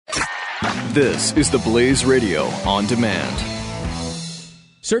This is the Blaze Radio on demand.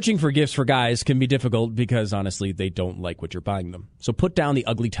 Searching for gifts for guys can be difficult because, honestly, they don't like what you're buying them. So put down the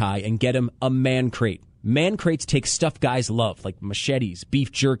ugly tie and get them a man crate. Man crates take stuff guys love, like machetes,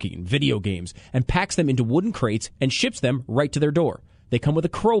 beef jerky, and video games, and packs them into wooden crates and ships them right to their door. They come with a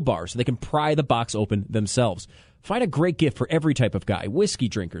crowbar so they can pry the box open themselves. Find a great gift for every type of guy: whiskey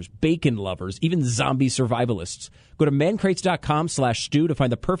drinkers, bacon lovers, even zombie survivalists. Go to mancrates.com/stew to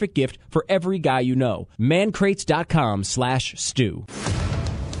find the perfect gift for every guy you know. mancrates.com/stew.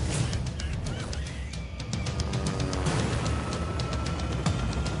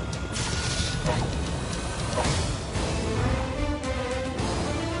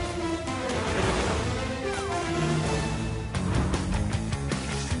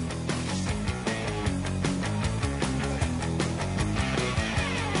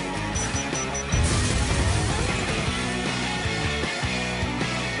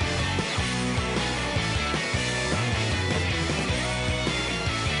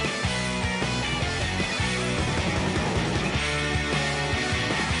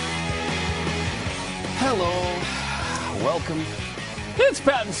 Welcome. It's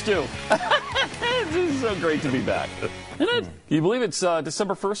Pat and Stu. This is so great to be back. Isn't it? Can you believe it's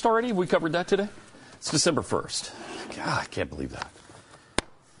December 1st already? We covered that today? It's December 1st. God, I can't believe that.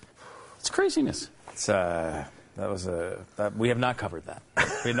 It's craziness. It's, we have not covered that.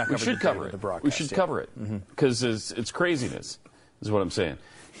 We have not covered we should cover it. The broadcast, we should cover it because it's craziness, is what I'm saying.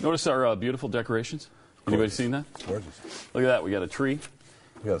 Notice our beautiful decorations? Anybody seen that? Gorgeous. Look at that. We got a tree.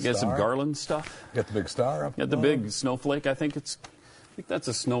 You got some garland stuff. You got the big star up. You got the big snowflake. I think that's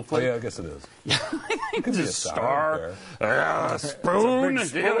a snowflake. Oh, yeah, I guess it is. Yeah, I think it's a star. A Spoon.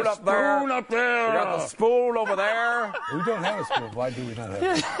 Spoon up there. Spoon up there. We got the spoon over there. We don't have a spoon. Why do we not have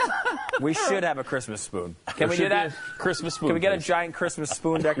it? We should have a Christmas spoon. Can we do that? Christmas spoon. Can we get a please. giant Christmas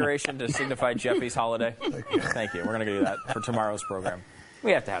spoon decoration to signify Jeffy's holiday? Thank you. We're going to do that for tomorrow's program.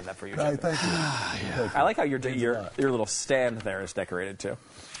 We have to have that for you, Jeffy. Thank you. I like how your little stand there is decorated, too.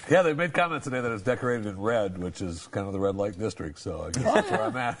 Yeah, they made comments today that it's decorated in red, which is kind of the red light district, so I guess that's where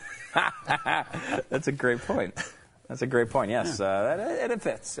I'm at. That's a great point. That's a great point, yes. And it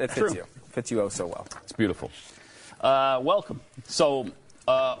fits. It fits you. It fits you oh so well. It's beautiful. Welcome. So,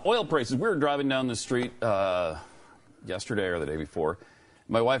 oil prices. We were driving down the street yesterday or the day before.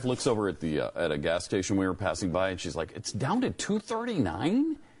 My wife looks over at a gas station we were passing by, and she's like, "It's down to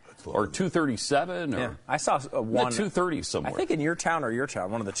 $2.39 or $2.37." Yeah. I saw one $2.30 somewhere. I think in your town,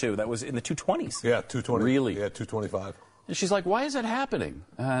 one of the two. That was in the 220s. Yeah, 220. Really? Yeah, 225. And she's like, "Why is that happening?"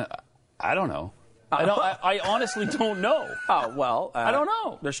 I don't know. I honestly don't know. Oh, well. I don't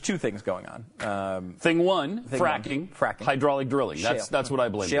know. There's two things going on. Thing one, fracking. Hydraulic drilling. Shale. That's what I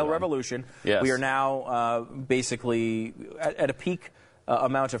blame Shale it on. revolution. Yes. We are now basically at a peak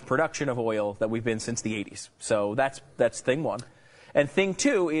amount of production of oil that we've been since the 80s. So that's thing one. And thing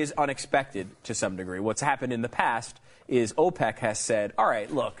two is unexpected to some degree. What's happened in the past is OPEC has said, all right,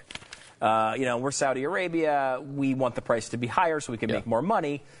 look, we're Saudi Arabia. We want the price to be higher so we can make more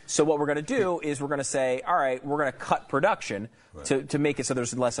money. So what we're going to do is we're going to say, all right, we're going to cut production to make it so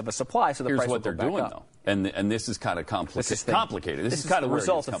there's less of a supply. So the price will go back up. Here's what they're doing, though. And this is kind of complicated. This is kind of the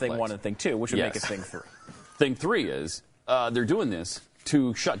result of thing one and thing two, which would make it thing three. Thing three is they're doing this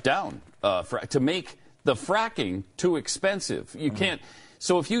to shut down, to make the fracking too expensive. You can't.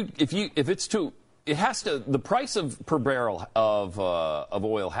 So if it's too, it has to. The price per barrel of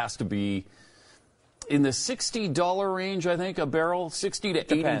oil has to be in the $60 range. I think a barrel, $60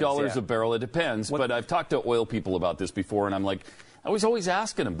 to $80 a barrel. It depends. But I've talked to oil people about this before, and I'm like, I was always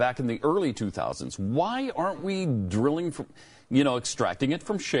asking them back in the early 2000s, why aren't we drilling from, extracting it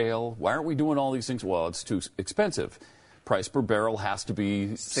from shale? Why aren't we doing all these things? Well, it's too expensive. Price per barrel has to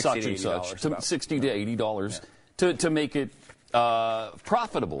be such and such, $60 to $80 to make it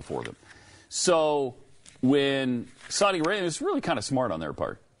profitable for them. So when Saudi Arabia, it's really kind of smart on their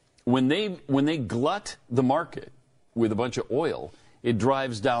part, when they glut the market with a bunch of oil, it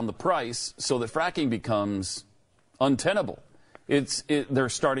drives down the price so that fracking becomes untenable.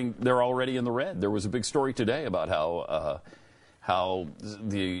 They're already in the red. There was a big story today about how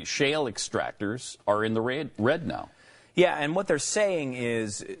the shale extractors are in the red now. Yeah, and what they're saying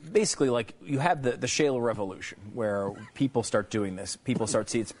is basically like you have the shale revolution where people start doing this. People start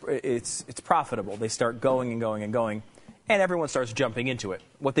seeing it's profitable. They start going and going and going, and everyone starts jumping into it.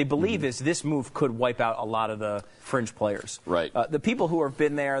 What they believe is this move could wipe out a lot of the fringe players. Right. The people who have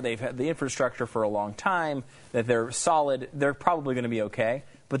been there, they've had the infrastructure for a long time, that they're solid, they're probably going to be okay.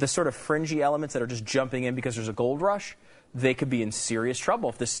 But the sort of fringy elements that are just jumping in because there's a gold rush, they could be in serious trouble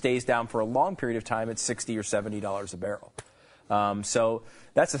if this stays down for a long period of time at $60 or $70 a barrel. So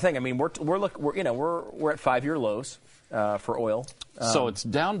that's the thing. I mean, we're at 5-year lows for oil. So it's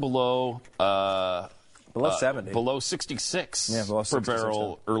down below Below 70. below 66 below 66 per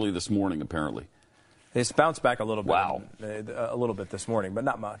barrel early this morning, apparently. It's bounced back a little bit. Wow. A little bit this morning, but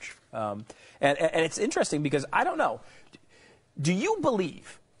not much. And it's interesting because I don't know. Do you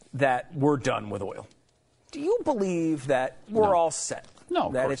believe that we're done with oil? Do you believe that we're all set? No,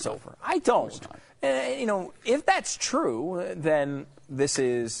 of that course it's not. over. I don't. And, if that's true, then this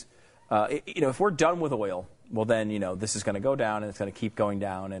is, if we're done with oil, well, then, this is going to go down and it's going to keep going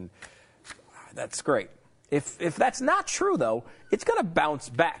down, and that's great. If that's not true, though, it's going to bounce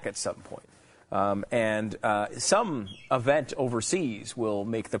back at some point. And some event overseas will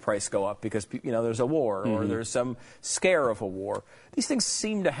make the price go up because, there's a war or there's some scare of a war. These things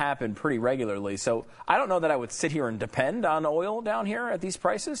seem to happen pretty regularly. So I don't know that I would sit here and depend on oil down here at these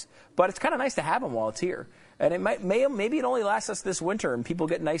prices, but it's kind of nice to have them while it's here. And it maybe it only lasts us this winter and people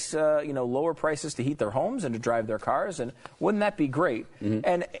get nice, lower prices to heat their homes and to drive their cars. And wouldn't that be great?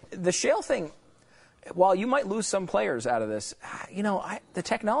 And the shale thing, while you might lose some players out of this, the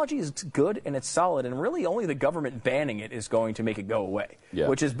technology is good and it's solid, and really only the government banning it is going to make it go away,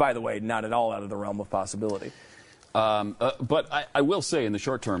 which is, by the way, not at all out of the realm of possibility. But I will say, in the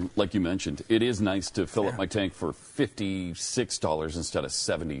short term, like you mentioned, it is nice to fill up my tank for $56 instead of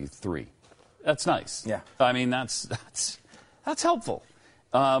 $73. That's nice. Yeah. I mean, that's helpful.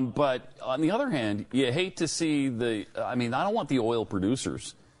 But on the other hand, you hate to see I don't want the oil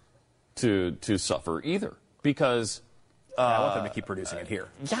producers to suffer either, because I want them to keep producing it here.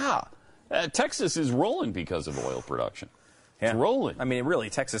 Texas is rolling because of oil production. It's rolling. I mean,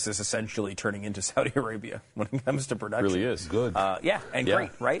 really, Texas is essentially turning into Saudi Arabia when it comes to production. Really is. Good. Great,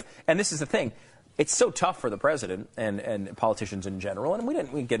 right? And this is the thing. It's so tough for the president and politicians in general, and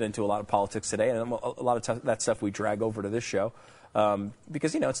we get into a lot of politics today, and a lot of that stuff we drag over to this show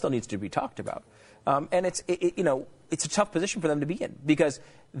because, it still needs to be talked about. And it's a tough position for them to be in because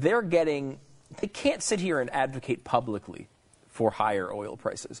they can't sit here and advocate publicly for higher oil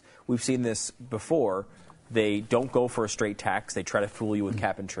prices. We've seen this before. They don't go for a straight tax. They try to fool you with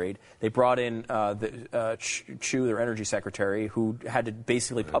cap and trade. They brought in Chu, their energy secretary, who had to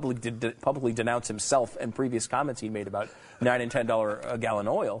basically publicly denounce himself and previous comments he made about $9 and $10 a gallon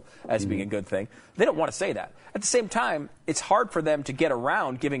oil as being a good thing. They don't want to say that. At the same time, it's hard for them to get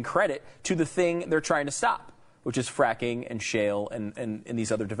around giving credit to the thing they're trying to stop, which is fracking and shale and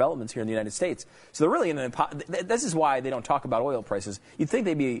these other developments here in the United States. So they're really this is why they don't talk about oil prices. You'd think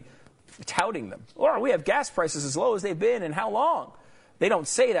they'd be touting them. Or we have gas prices as low as they've been in how long? They don't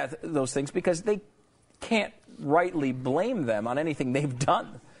say those things because they can't rightly blame them on anything they've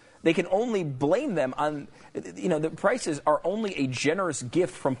done. They can only blame them on, the prices are only a generous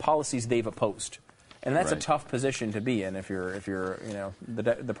gift from policies they've opposed. And that's a tough position to be in if you're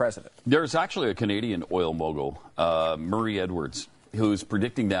the president. There's actually a Canadian oil mogul, Murray Edwards, who's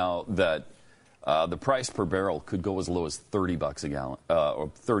predicting now that the price per barrel could go as low as $30 a gallon,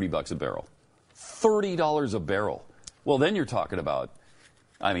 or $30 a barrel. $30 a barrel. Well, then you're talking about,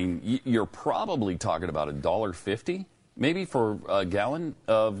 you're probably talking about $1.50, maybe for a gallon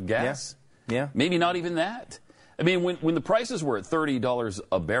of gas. Yeah. Maybe not even that. When the prices were at $30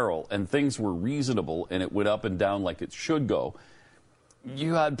 a barrel and things were reasonable and it went up and down like it should go,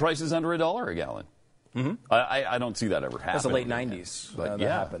 you had prices under $1 a gallon. Mm-hmm. I don't see that ever happen. That's the late 90s that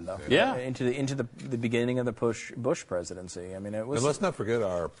happened, though. Yeah. Into the beginning of the Bush presidency. It was. And let's not forget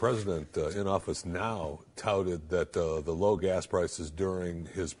our president in office now touted that the low gas prices during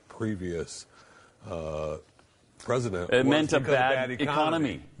his previous president meant a bad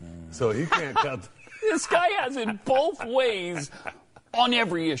economy. So he can't cut. This guy has it both ways on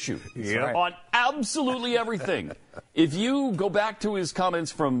every issue. Right. On absolutely everything. If you go back to his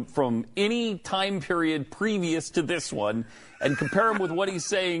comments from any time period previous to this one and compare him with what he's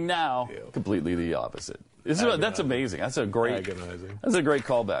saying now, completely the opposite. That's amazing. That's a great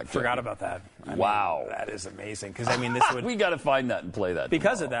callback. Forgot about that. Wow. That is amazing. Because this would. We got to find that and play that.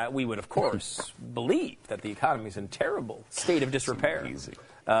 Because tomorrow. of that, we would, of course, believe that the economy is in terrible state of disrepair. Easy.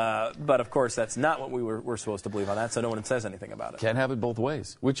 But, of course, that's not what we're supposed to believe on that, so no one says anything about it. Can't have it both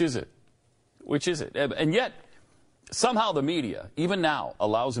ways. Which is it? And yet, somehow the media, even now,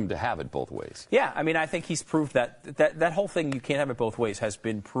 allows him to have it both ways. Yeah, I think he's proved that whole thing, you can't have it both ways, has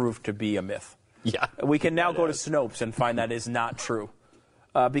been proved to be a myth. Yeah. We can now go to Snopes and find that is not true.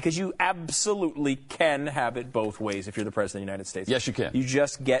 Because you absolutely can have it both ways if you're the President of the United States. Yes, you can. You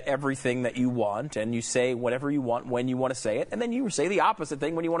just get everything that you want, and you say whatever you want when you want to say it, and then you say the opposite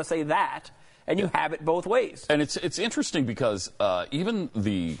thing when you want to say that, and you have it both ways. And it's interesting because even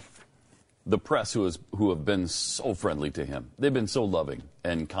the the press who have been so friendly to him. They've been so loving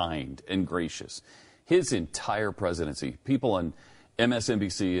and kind and gracious. His entire presidency, people on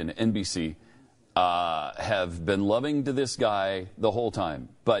MSNBC and NBC have been loving to this guy the whole time.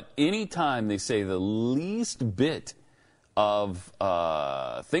 But any time they say the least bit of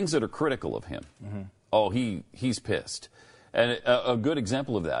things that are critical of him, he's pissed. And a good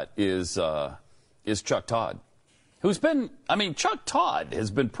example of that is Chuck Todd, who's been, Chuck Todd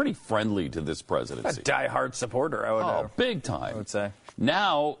has been pretty friendly to this presidency. A diehard supporter, I would big time. I would say.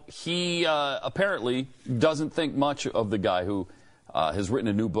 Now, he apparently doesn't think much of the guy who has written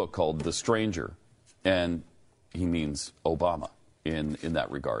a new book called The Stranger, and he means Obama in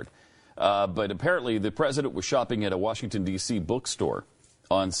that regard. But apparently the president was shopping at a Washington, D.C. bookstore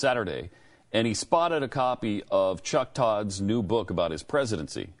on Saturday, and he spotted a copy of Chuck Todd's new book about his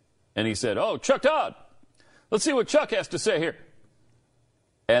presidency. And he said, "Oh, Chuck Todd, let's see what Chuck has to say here."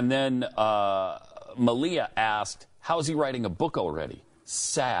 And then Malia asked, "How's he writing a book already?"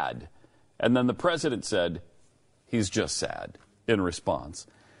 Sad. And then the president said, "He's just sad," in response.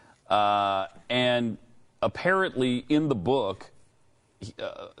 And apparently in the book,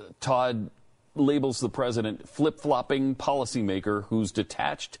 Todd labels the president flip-flopping policymaker whose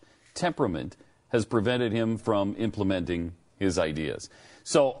detached temperament has prevented him from implementing his ideas.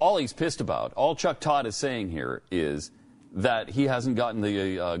 So all he's pissed about, all Chuck Todd is saying here is that he hasn't gotten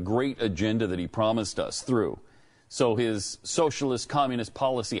the great agenda that he promised us through. So his socialist communist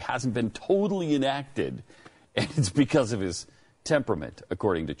policy hasn't been totally enacted, and it's because of his temperament,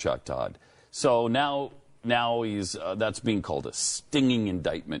 according to Chuck Todd. So now he's that's being called a stinging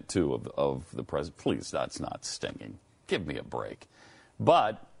indictment too of the president. Please, that's not stinging. Give me a break.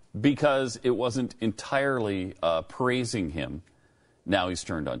 But because it wasn't entirely praising him, now he's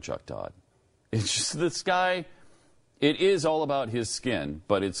turned on Chuck Todd. It's just this guy. It is all about his skin,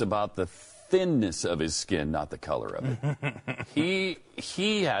 but it's about the thinness of his skin, not the color of it.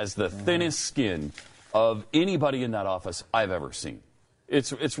 He has the thinnest skin of anybody in that office I've ever seen.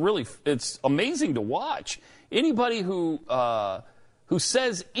 It's amazing to watch. Anybody who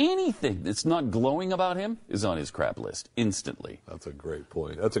says anything that's not glowing about him is on his crap list instantly. That's a great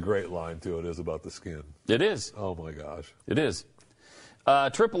point. That's a great line, too. It is about the skin. It is. Oh, my gosh. It is.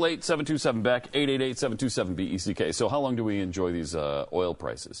 888-727-BECK, 888-727-BECK. So how long do we enjoy these oil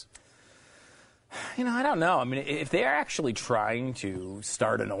prices? I don't know. If they're actually trying to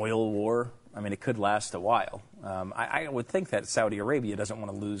start an oil war, it could last a while. I would think that Saudi Arabia doesn't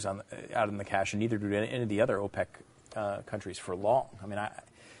want to lose out on the cash, and neither do any of the other OPEC countries for long.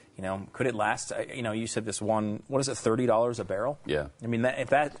 Could it last? You said this one. What is it? $30 a barrel. Yeah.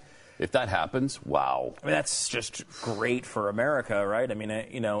 If that happens, wow. That's just great for America, right?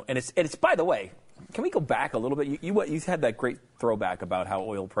 And it's by the way. Can we go back a little bit? You had that great throwback about how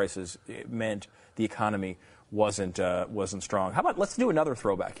oil prices meant the economy wasn't strong. How about let's do another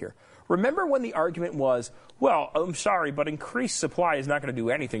throwback here? Remember when the argument was, well, I'm sorry, but increased supply is not going to do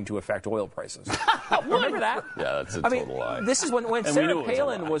anything to affect oil prices. Remember that? Yeah, that's a total lie. This is when Sarah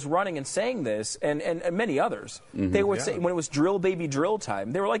Palin was running and saying this, and many others. Mm-hmm. They were saying, when it was drill baby drill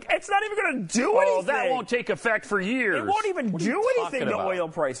time, they were like, it's not even going to do anything. That won't take effect for years. It won't even do anything to oil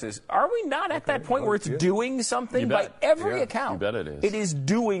prices. Are we not at that point where it's doing something? By every account, you bet it is. It is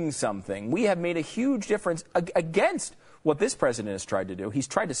doing something. We have made a huge difference against what this president has tried to do. He's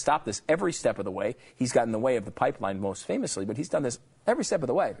tried to stop this every step of the way. He's gotten in the way of the pipeline most famously, but he's done this every step of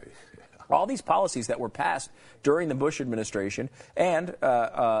the way. All these policies that were passed during the Bush administration and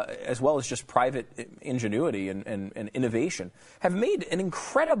as well as just private ingenuity and innovation have made an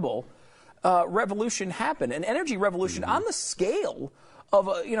incredible revolution happen, an energy revolution on the scale of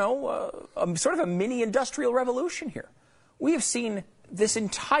sort of a mini industrial revolution here. We have seen this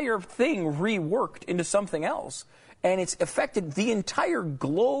entire thing reworked into something else, and it's affected the entire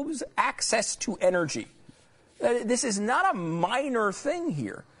globe's access to energy. This is not a minor thing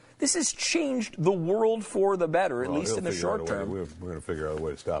here. This has changed the world for the better, at least in the short term. We're going to figure out a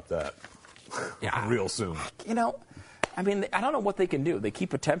way to stop that real soon. I don't know what they can do. They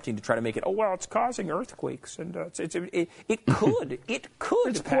keep attempting to try to make it, it's causing earthquakes. And it could.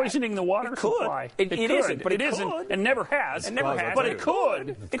 It's poisoning the water supply. It isn't, but it isn't, and never has. But it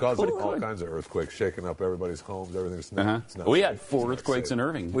could. It's causing all kinds of earthquakes, shaking up everybody's homes, everything's not We safe. had 4 earthquakes in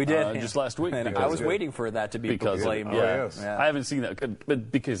Irving. We did. Just last week. And I was waiting for that to be proclaimed. Yes. I haven't seen that,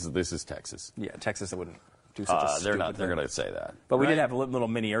 but because this is Texas. Yeah, Texas wouldn't do such a stupid They're thing. going to say that. But we did have little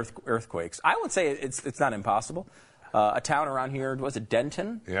mini earthquakes. I would say it's not impossible. A town around here, was it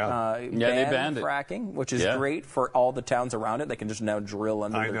Denton? Yeah. They banned it. fracking, which is great for all the towns around it. They can just now drill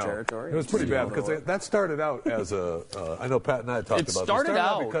under their territory. It was pretty bad because that started out as a. I know Pat and I talked about it. Started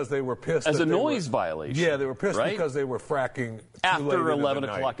out because they were pissed as a noise violation. Yeah, they were pissed because they were fracking after 11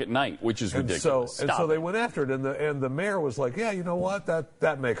 o'clock at night, which is ridiculous. And so they went after it, and the mayor was like, "Yeah, you know what?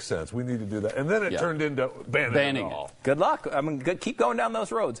 That makes sense. We need to do that." And then it turned into banning it all. Good luck. I mean, keep going down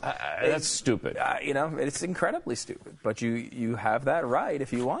those roads. That's stupid. It's incredibly stupid. But you have that right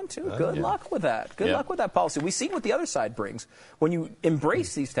if you want to. Good luck with that. Good luck with that policy. We see what the other side brings. When you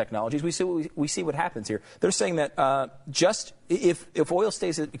embrace these technologies, we see what happens here. They're saying that just if oil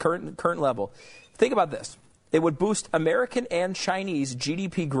stays at the current level, think about this. It would boost American and Chinese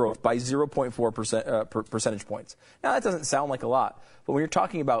GDP growth by 0.4 percentage points. Now, that doesn't sound like a lot, but when you're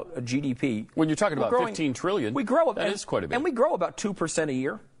talking about a GDP... When you're talking about $15 trillion, that is quite a bit. And we grow about 2% a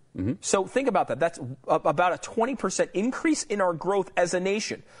year. Mm-hmm. So think about that. That's about a 20% increase in our growth as a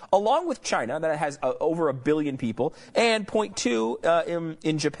nation, along with China, that has over 1 billion people, and 0.2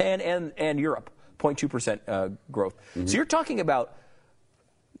 in Japan and Europe, 0.2% growth. Mm-hmm. So you're talking about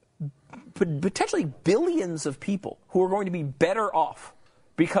potentially billions of people who are going to be better off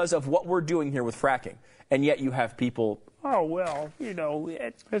because of what we're doing here with fracking. And yet you have people... Oh, well,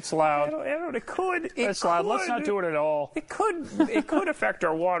 it's loud. It's loud. Let's not do it at all. It could affect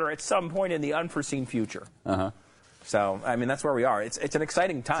our water at some point in the unforeseen future. Uh-huh. So, I mean, that's where we are. It's an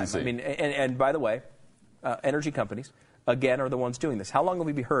exciting time. I mean, and by the way, energy companies, again, are the ones doing this. How long have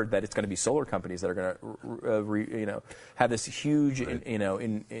we heard that it's going to be solar companies that are going to have this huge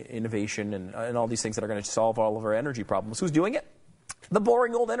innovation and all these things that are going to solve all of our energy problems? Who's doing it? The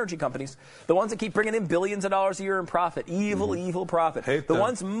boring old energy companies, the ones that keep bringing in billions of dollars a year in profit, evil profit. The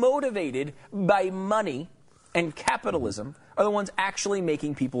ones motivated by money and capitalism are the ones actually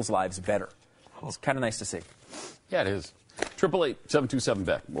making people's lives better. It's kind of nice to see. Yeah, it is.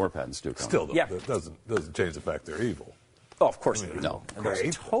 888-727-BECK. More patents do come. Still, though, that doesn't change the fact they're evil. Oh, of course they're no.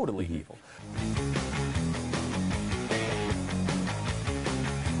 They're totally evil.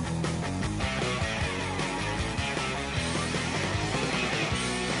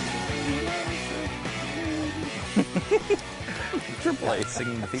 Triple A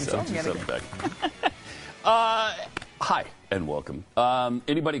singing the theme song. Hi and welcome.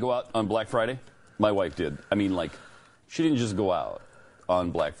 Anybody go out on Black Friday? My wife did. I mean, she didn't just go out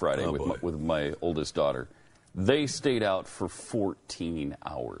on Black Friday with my oldest daughter. They stayed out for 14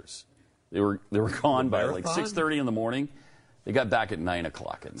 hours. They were gone by 6:30 in the morning. They got back at 9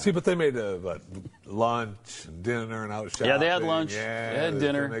 o'clock at night. See, but they made lunch, dinner, and out shopping. Yeah, they had lunch. They had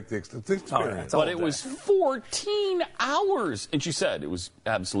dinner. Make the experience. But it was 14 hours. And she said it was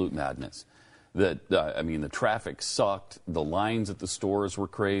absolute madness. That the traffic sucked. The lines at the stores were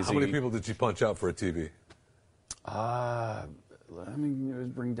crazy. How many people did you punch out for a TV? Let me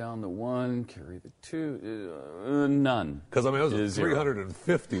bring down the 1, carry the 2, none. Because, it was a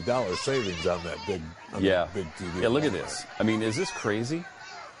 $350 savings on that big TV. Yeah, look at this. I mean, is this crazy?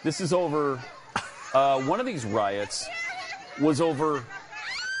 This is over, one of these riots was over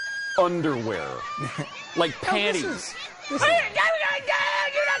underwear. Like panties. You're not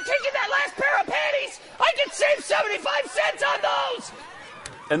taking that last pair of panties! I can save 75 cents on those!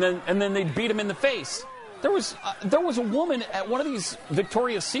 And then they'd beat him in the face. There was a woman at one of these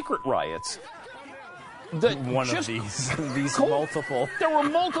Victoria's Secret riots. These multiple. There were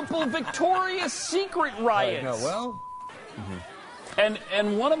multiple Victoria's Secret riots.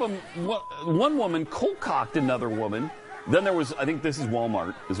 And one of them, one woman cold-cocked another woman. Then there was, I think this is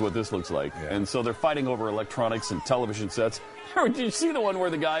Walmart, is what this looks like. Yeah. And so they're fighting over electronics and television sets. Did you see the one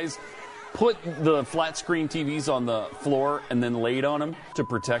where the guys put the flat screen TVs on the floor and then laid on them to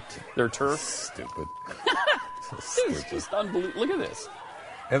protect their turf? Stupid. It's just unbelievable. Look at this.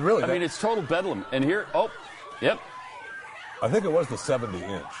 And really, it's total bedlam. And here, yep. I think it was the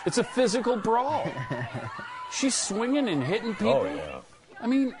 70-inch. It's a physical brawl. She's swinging and hitting people. Oh, yeah. I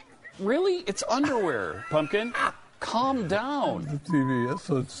mean, really? It's underwear, Pumpkin. Calm down. The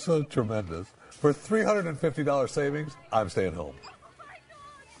TV is so tremendous. For $350 savings, I'm staying home.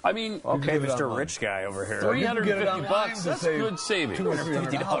 I mean, okay, Mr. Rich Guy over here. $350, that's good savings.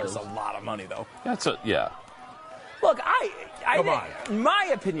 $250 is a lot of money, though. Yeah. Look,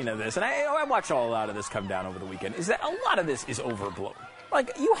 my opinion of this, and I watched a lot of this come down over the weekend, is that a lot of this is overblown.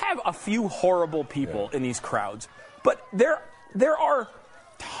 Like, you have a few horrible people in these crowds, but there are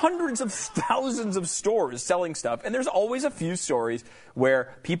hundreds of thousands of stores selling stuff, and there's always a few stories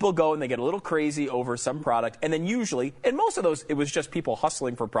where people go and they get a little crazy over some product, and then usually, in most of those, it was just people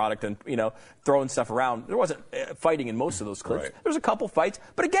hustling for product and, throwing stuff around. There wasn't fighting in most of those clips. Right. There's a couple fights,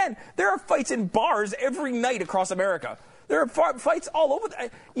 but again, there are fights in bars every night across America. There are fights all over.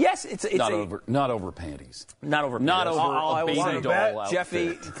 Yes, it's not over panties. Not over. Not panties. over a baby doll outfit.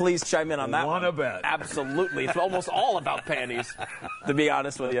 Jeffy, please chime in on that. Want to bet? Absolutely, it's almost all about panties. To be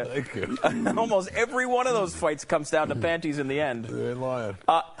honest with you, Thank you. Almost every one of those fights comes down to panties in the end. You ain't lying.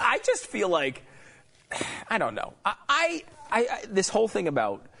 I just feel like I don't know. I this whole thing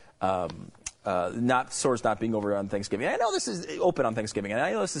about. Stores not being over on Thanksgiving. I know this is open on Thanksgiving, and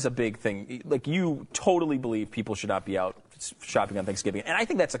I know this is a big thing. Like, you totally believe people should not be out shopping on Thanksgiving, and I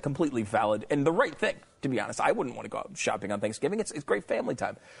think that's a completely valid and the right thing, to be honest. I wouldn't want to go out shopping on Thanksgiving. It's great family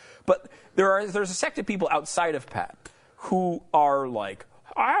time. But there's a sect of people outside of Pat who are like,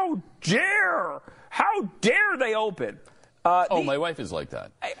 how dare they open? My wife is like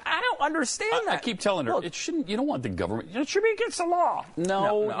that. I don't understand that. I keep telling her, it shouldn't. You don't want the government. It should be against the law.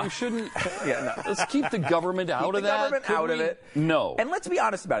 No, you shouldn't. Let's keep the government out of that. Government out of it. No. And let's be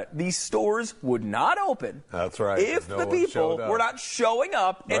honest about it. These stores would not open. That's right. If the people were not showing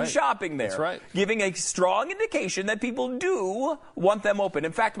up and shopping there. That's right. Giving a strong indication that people do want them open.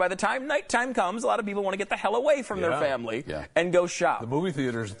 In fact, by the time nighttime comes, a lot of people want to get the hell away from their family and go shop. The movie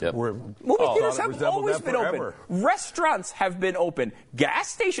theaters were. Movie theaters have always been open. Restaurants have been open. Gas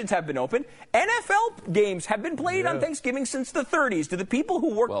stations have been open. NFL games have been played on Thanksgiving since the 30s. Do the people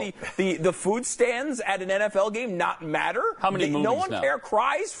who work the food stands at an NFL game not matter? How many movies no one now?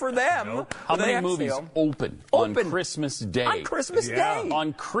 cries for them. No. How many movies open on Christmas Day? On Christmas Day.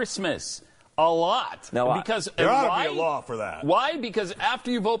 On Christmas. A lot. Because there ought to be a law for that. Why? Because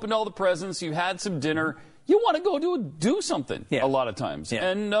after you've opened all the presents, you had some dinner, you want to go do something a lot of times. Yeah.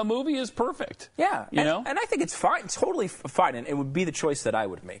 And a movie is perfect. Yeah. You know? And I think it's fine, totally fine. And it would be the choice that I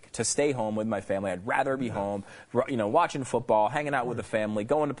would make, to stay home with my family. I'd rather be home, watching football, hanging out with the family,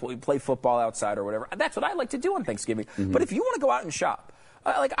 going to play football outside or whatever. That's what I like to do on Thanksgiving. Mm-hmm. But if you want to go out and shop,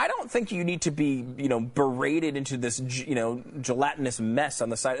 I don't think you need to be, berated into this, gelatinous mess on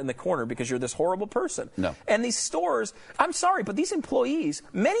the side in the corner because you're this horrible person. No. And these stores, I'm sorry, but these employees,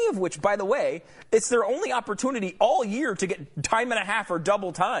 many of which, by the way, it's their only opportunity all year to get time and a half or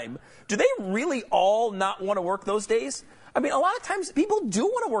double time. Do they really all not want to work those days? I mean, a lot of times people do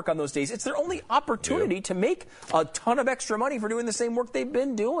want to work on those days. It's their only opportunity to make a ton of extra money for doing the same work they've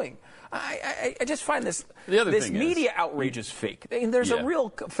been doing. I just find this media outrage is fake. I mean, there's a real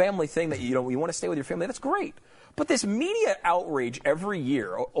family thing that you want to stay with your family. That's great. But this media outrage every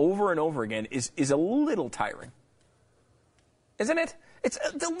year, over and over again, is a little tiring. Isn't it?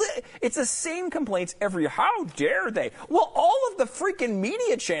 It's the same complaints every year. How dare they? Well, all of the freaking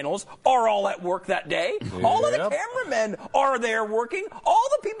media channels are all at work that day. Yep. All of the cameramen are there working. All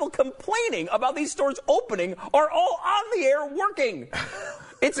the people complaining about these stores opening are all on the air working.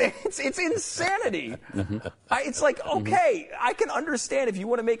 It's insanity. Mm-hmm. It's like, okay, I can understand if you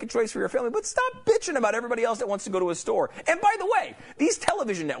want to make a choice for your family, but stop bitching about everybody else that wants to go to a store. And by the way, these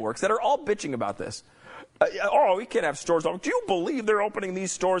television networks that are all bitching about this, we can't have stores open. Do you believe they're opening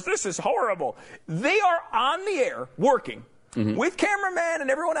these stores? This is horrible. They are on the air working with cameramen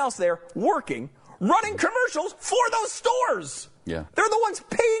and everyone else there working, running commercials for those stores. Yeah. They're the ones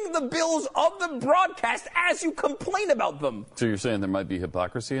paying the bills of the broadcast as you complain about them. So you're saying there might be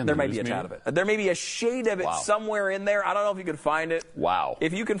hypocrisy in there might be a tad of it. There may be a shade of it somewhere in there. I don't know if you can find it. Wow.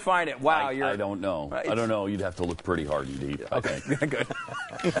 If you can find it, I don't know. I don't know. You'd have to look pretty hard indeed. Okay. Good.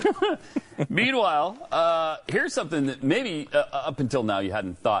 Meanwhile, here's something that maybe up until now you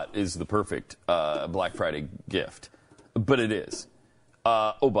hadn't thought is the perfect Black Friday gift, but it is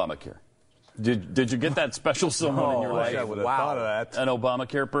Obamacare. Did you get that special someone in your life? I would have thought of that. An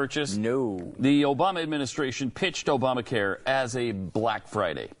Obamacare purchase? No. The Obama administration pitched Obamacare as a Black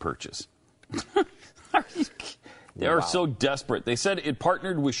Friday purchase. They are so desperate. They said it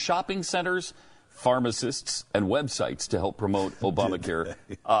partnered with shopping centers, pharmacists, and websites to help promote Obamacare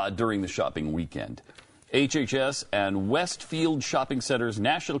during the shopping weekend. HHS and Westfield Shopping Centers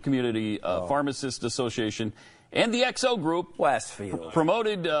National Community Pharmacist Association and the XO Group Westfield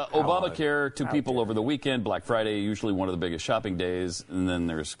promoted Obamacare to people over the weekend. Black Friday, usually one of the biggest shopping days. And then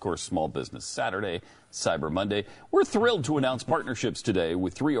there's, of course, Small Business Saturday, Cyber Monday. We're thrilled to announce partnerships today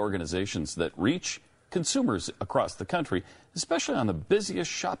with 3 organizations that reach consumers across the country. especially on the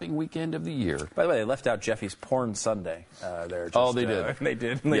busiest shopping weekend of the year. By the way, they left out Jeffy's Porn Sunday there. They did. They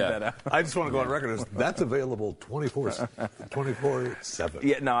did leave that out. I just want to go on record as that's available 24/7.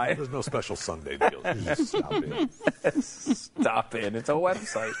 Yeah, no, There's no special Sunday deal. You just stop in. Stop it. It's a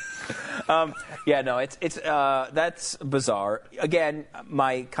website. That's bizarre. Again,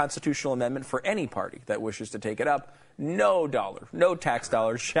 my constitutional amendment for any party that wishes to take it up, no tax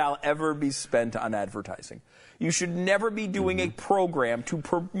dollar shall ever be spent on advertising. You should never be doing a program to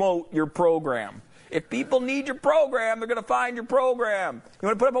promote your program. If people need your program, they're going to find your program. You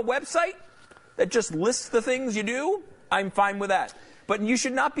want to put up a website that just lists the things you do? I'm fine with that. But you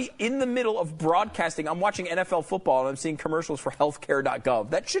should not be in the middle of broadcasting. I'm watching NFL football and I'm seeing commercials for healthcare.gov.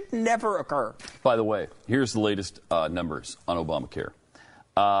 That should never occur. By the way, here's the latest numbers on Obamacare.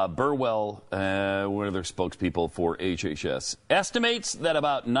 Burwell, one of their spokespeople for HHS, estimates that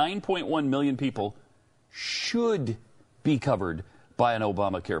about 9.1 million people should be covered by an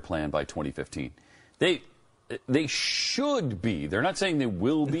Obamacare plan by 2015. They should be. They're not saying they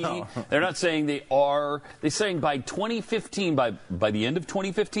will be. No. They're not saying they are. They're saying by 2015, by the end of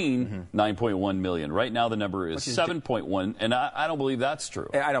 2015, 9.1 million. Right now the number is 7.1, and I don't believe that's true.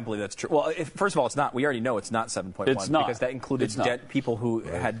 I don't believe that's true. Well, first of all, it's not. We already know it's not 7.1. It's not. Because that included people who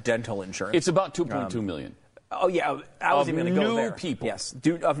had dental insurance. It's about 2.2 million. Oh, yeah, I was even going to go there. Of new people. Yes,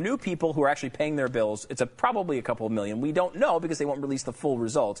 of new people who are actually paying their bills, it's probably a couple of million. We don't know because they won't release the full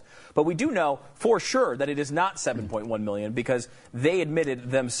results. But we do know for sure that it is not 7.1 million because they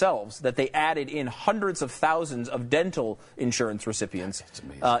admitted themselves that they added in hundreds of thousands of dental insurance recipients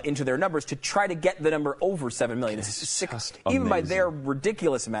into their numbers to try to get the number over 7 million. It's even by their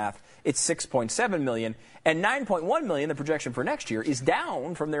ridiculous math, it's 6.7 million. And 9.1 million, the projection for next year, is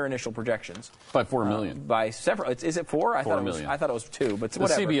down from their initial projections. By 4 million. By several. Is it 4? I thought it was 2, but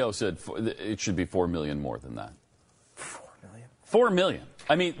whatever. The CBO said it should be 4 million more than that. 4 million? 4 million.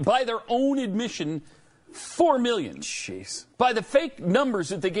 I mean, by their own admission, 4 million. Jeez. By the fake numbers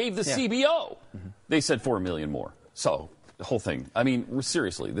that they gave the CBO, they said 4 million more. So, the whole thing. I mean,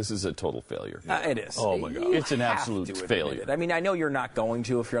 seriously, this is a total failure. It is. Oh, my God. It's an absolute failure. I mean, I know you're not going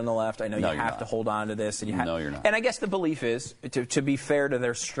to if you're on the left. I know you have to hold on to this. And no, you're not. And I guess the belief is, to be fair to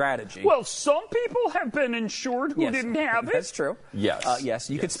their strategy. Well, some people have been insured who didn't have it. That's true. Yes.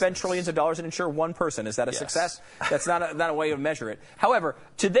 Yes. You could spend trillions of dollars and insure one person. Is that a success? That's not a way to measure it. However,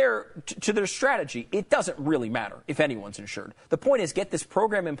 to their strategy, it doesn't really matter if anyone's insured. The point is get this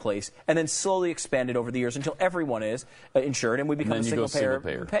program in place and then slowly expand it over the years until everyone is insured and we become a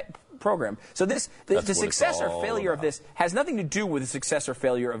single-payer program. So the success or failure of this has nothing to do with the success or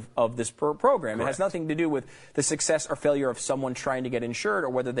failure of this program. Correct. It has nothing to do with the success or failure of someone trying to get insured or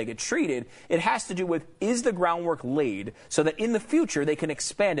whether they get treated. It has to do with, is the groundwork laid so that in the future they can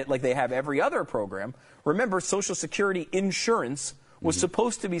expand it like they have every other program. Remember, Social Security insurance was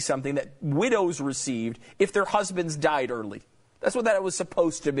supposed to be something that widows received if their husbands died early. That's what that was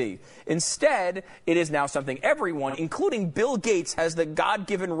supposed to be. Instead, it is now something everyone, including Bill Gates, has the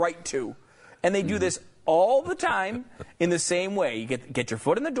God-given right to. And they do this all the time in the same way. You get your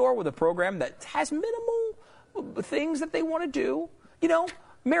foot in the door with a program that has minimal things that they want to do. You know,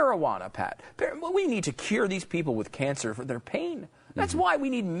 marijuana, Pat. We need to cure these people with cancer for their pain. That's why we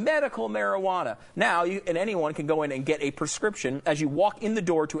need medical marijuana. Now, anyone can go in and get a prescription as you walk in the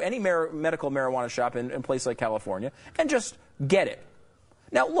door to any medical marijuana shop in a place like California and just get it.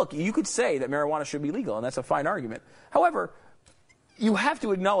 Now, look, you could say that marijuana should be legal, and that's a fine argument. However, you have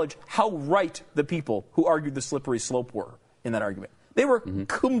to acknowledge how right the people who argued the slippery slope were in that argument. They were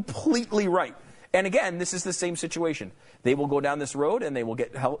completely right. And again, this is the same situation. They will go down this road and they will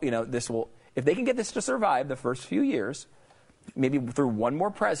get help. You know, if they can get this to survive the first few years, maybe through one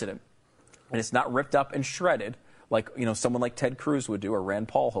more president, and it's not ripped up and shredded like someone like Ted Cruz would do, or Rand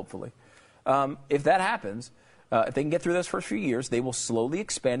Paul, hopefully. If that happens, if they can get through those first few years, they will slowly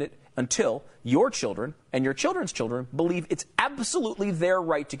expand it until your children and your children's children believe it's absolutely their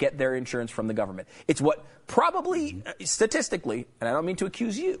right to get their insurance from the government. It's what probably, statistically, and I don't mean to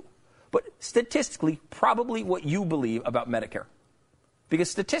accuse you, but statistically, probably what you believe about Medicare. Because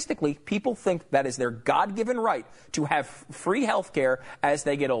statistically, people think that is their God-given right to have free health care as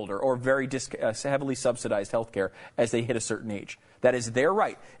they get older, or very heavily subsidized health care as they hit a certain age. That is their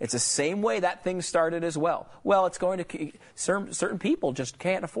right. It's the same way that thing started as well. Well, it's going to certain people just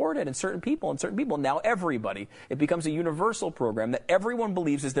can't afford it, and certain people, now everybody. It becomes a universal program that everyone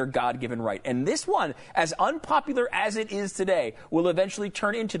believes is their God-given right. And this one, as unpopular as it is today, will eventually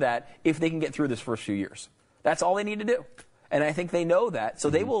turn into that if they can get through this first few years. That's all they need to do. And I think they know that. So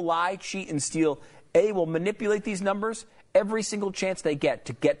they will lie, cheat, and steal. Will manipulate these numbers every single chance they get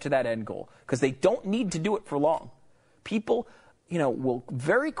to that end goal. Because they don't need to do it for long. People, will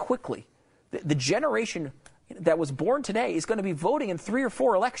very quickly, the generation that was born today is going to be voting in 3 or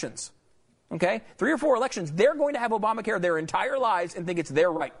 4 elections. Okay? 3 or 4 elections, they're going to have Obamacare their entire lives and think it's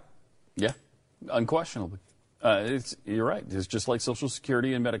their right. Yeah, unquestionably. You're right. It's just like Social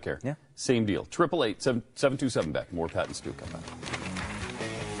Security and Medicare. Yeah. Same deal. 888-727-BECK. More Pat and Stu come back.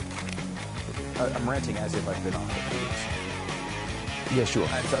 I'm ranting as if I've been on for 2 weeks. Yeah, sure.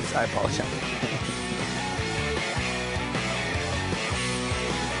 I apologize.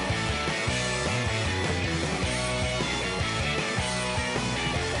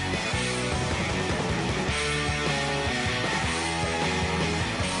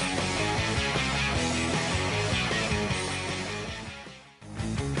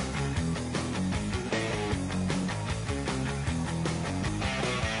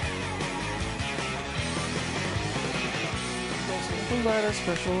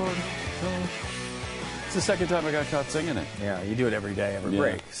 Special order. It's the second time I got caught singing it. Yeah, you do it every day, every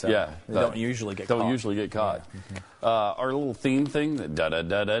break. So you don't usually get caught. Don't usually get caught. Our little theme thing,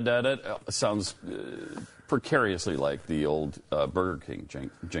 da-da-da-da-da-da, sounds precariously like the old Burger King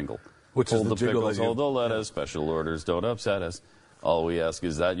jingle. Which is the jingle pickles, hold the lettuce, special orders, don't upset us. All we ask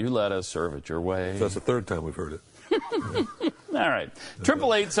is that you let us serve it your way. So that's the third time we've heard it. All right.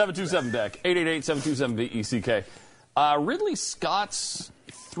 888-727-BECK, 888-727-BECK. Ridley Scott's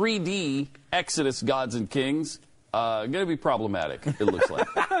 3D Exodus Gods and Kings going to be problematic, it looks like.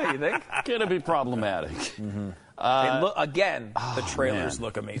 You think? Going to be problematic. The trailers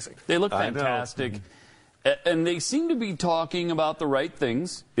look amazing. They look fantastic. And they seem to be talking about the right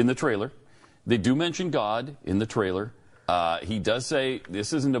things in the trailer. They do mention God in the trailer. He does say,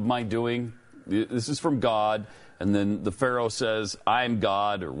 this isn't of my doing. This is from God. And then the Pharaoh says, I'm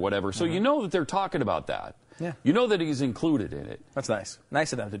God or whatever. So you know that they're talking about that. Yeah. You know that he's included in it. That's nice.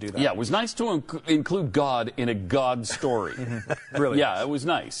 Nice of them to do that. Yeah, it was nice to include God in a God story. Really? Yeah, it was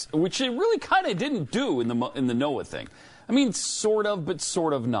nice. Which it really kind of didn't do in the Noah thing. I mean, sort of, but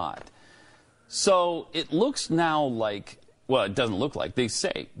sort of not. So it looks now like, well, it doesn't look like. They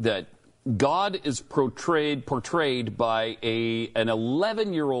say that God is portrayed by an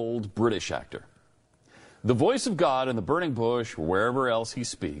 11-year-old British actor. The voice of God in the burning bush, or wherever else he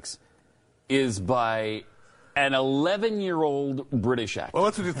speaks, is by an 11-year-old British actor. Well,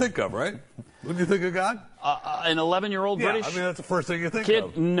 that's what you think of, right? Wouldn't you think of God? An 11-year-old British? I mean, that's the first thing you think kid?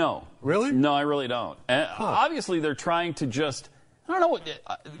 of. No. Really? No, I really don't. And obviously, they're trying to just, I don't know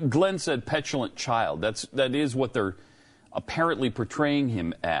what, Glenn said petulant child. That is what they're apparently portraying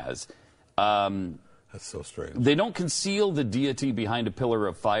him as. That's so strange. They don't conceal the deity behind a pillar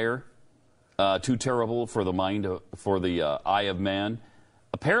of fire. Too terrible for the mind, for the eye of man.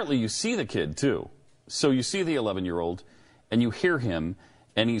 Apparently, you see the kid, too. So you see the 11-year-old, and you hear him,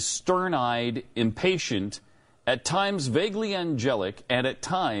 and he's stern-eyed, impatient, at times vaguely angelic, and at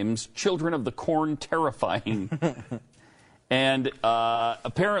times Children of the Corn terrifying. And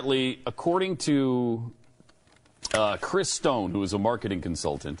apparently, according to Chris Stone, who is a marketing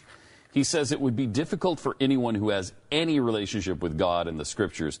consultant, he says it would be difficult for anyone who has any relationship with God and the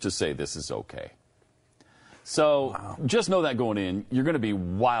Scriptures to say this is okay. So just know that going in, you're going to be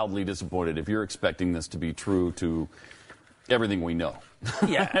wildly disappointed if you're expecting this to be true to everything we know.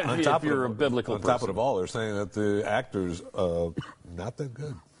 Yeah. if you're a biblical person. On top of it all, they're saying that the actors not that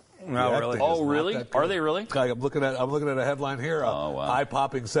good. No, really? Oh, really? Are they really? I'm looking at a headline here.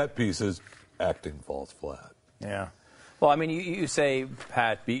 Eye-popping set pieces, acting falls flat. Yeah. Well, I mean, you say,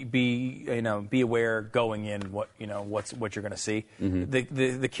 Pat, be aware going in what you're going to see.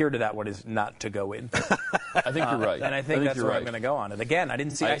 Mm-hmm. The cure to that one is not to go in. I think you're right. And I think that's where I'm going to go on it. Again,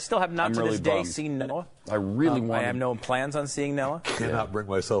 I still have not to this day seen Noah. I really want. I have no plans on seeing Noah. Cannot bring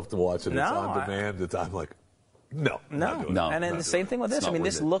myself to watch it. It's on demand. I'm like, no. And then the same thing with this. I mean,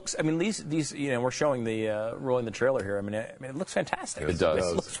 this looks. I mean, these. We're showing the rolling the trailer here. I mean, it looks fantastic. It does.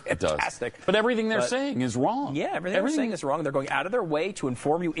 It looks fantastic. But everything they're saying is wrong. Yeah, everything they're saying is wrong. They're going out of their way to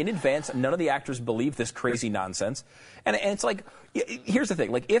inform you in advance. None of the actors believe this crazy nonsense. And it's like, here's the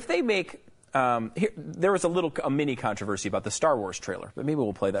thing. Like, if they make. There was a mini controversy about the Star Wars trailer, but maybe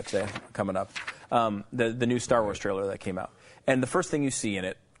we'll play that today coming up. The new Star Wars trailer that came out, and the first thing you see in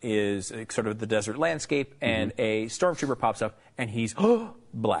it is sort of the desert landscape, and a stormtrooper pops up, and he's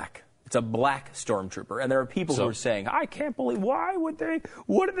black. It's a black stormtrooper, and there are people who are saying, "I can't believe why would they?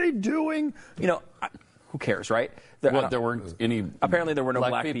 What are they doing?" Who cares, right? There weren't any. Apparently, there were no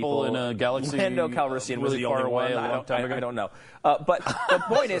black people in a galaxy. Lando Calrissian was the only one. I don't know. But the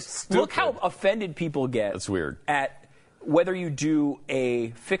point is, look how offended people get. That's weird. At whether you do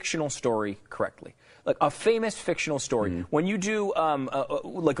a fictional story correctly. like a famous fictional story. When you do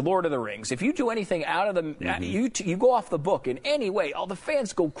like Lord of the Rings, if you do anything out of the, you go off the book in any way, all the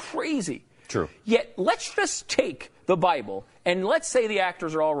fans go crazy. True. Yet let's just take the Bible and let's say the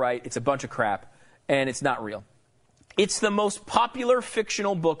actors are all right. It's a bunch of crap and it's not real. It's the most popular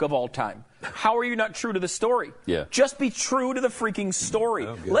fictional book of all time. How are you not true to the story? Yeah. Just be true to the freaking story.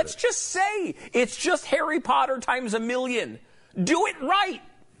 Let's just say it's just Harry Potter times 1,000,000. Do it right.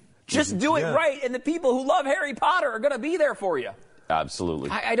 Just do it right, and the people who love Harry Potter are going to be there for you. Absolutely.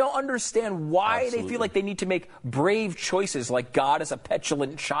 I don't understand why they feel like they need to make brave choices, like God is a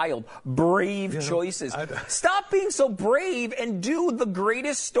petulant child. Brave choices. Stop being so brave and do the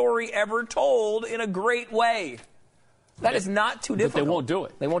greatest story ever told in a great way. That is not too difficult. But they won't do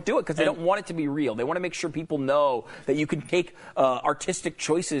it. They won't do it because they don't want it to be real. They want to make sure people know that you can take artistic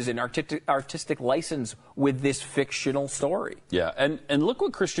choices and artistic license with this fictional story. Yeah, and look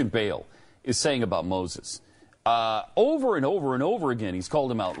what Christian Bale is saying about Moses. Over and over and over again, he's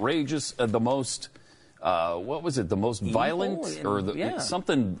called him outrageous, the most, what was it, the most violent,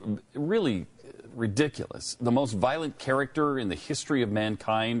 something really ridiculous, the most violent character in the history of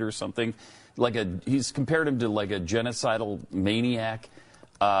mankind or something. He's compared him to like a genocidal maniac.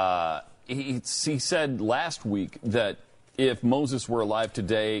 He said last week that if Moses were alive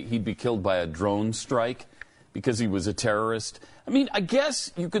today, he'd be killed by a drone strike because he was a terrorist. I mean, I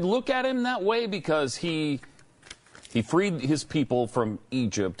guess you could look at him that way because he freed his people from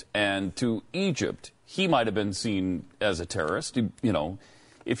Egypt, and to Egypt, he might have been seen as a terrorist. You know,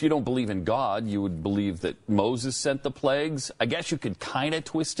 if you don't believe in God, you would believe that Moses sent the plagues. I guess you could kind of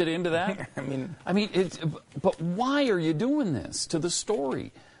twist it into that. But why are you doing this to the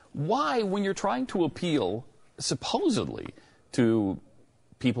story? Why, when you're trying to appeal, supposedly, to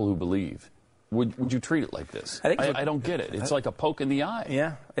people who believe, would you treat it like this? I don't get it. It's like a poke in the eye.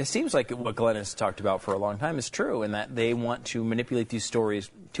 Yeah. It seems like what Glenn has talked about for a long time is true, in that they want to manipulate these stories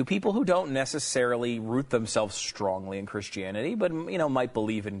to people who don't necessarily root themselves strongly in Christianity, but, you know, might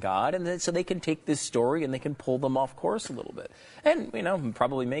believe in God. And then, so they can take this story and they can pull them off course a little bit. And, you know,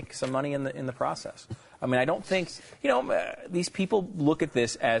 probably make some money in the process. I mean, I don't think, you know, these people look at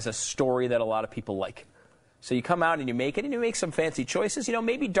this as a story that a lot of people like. So you come out and you make it, and you make some fancy choices. You know,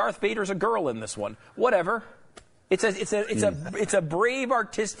 maybe Darth Vader's a girl in this one. Whatever. It's a brave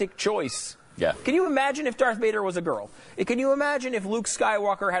artistic choice. Yeah. Can you imagine if Darth Vader was a girl? Can you imagine if Luke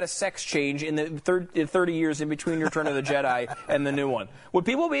Skywalker had a sex change in the 30 years in between Return of the Jedi and the new one? Would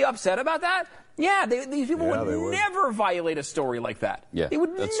people be upset about that? Yeah, these people would never violate a story like that. Yeah, they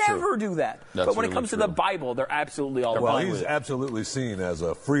would never do that. But when it comes to the Bible, they're absolutely all about it. Well, he's absolutely seen as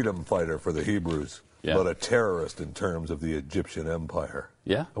a freedom fighter for the Hebrews. Yeah. But a terrorist in terms of the Egyptian Empire.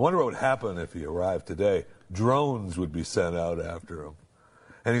 Yeah. I wonder what would happen if he arrived today. Drones would be sent out after him.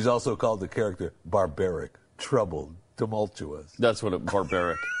 And he's also called the character barbaric, troubled, tumultuous. That's what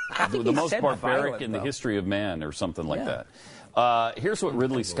barbaric. the most barbaric in the history of man, or something like that. Here's what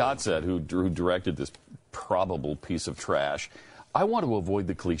Ridley Scott said, who directed this probable piece of trash. I want to avoid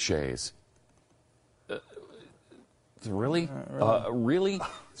the cliches. Really? Really?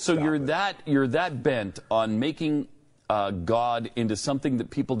 So you're that bent on making God into something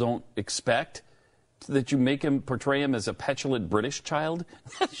that people don't expect, that you portray him as a petulant British child?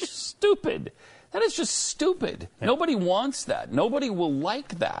 That's just stupid. That is just stupid. Yeah. Nobody wants that. Nobody will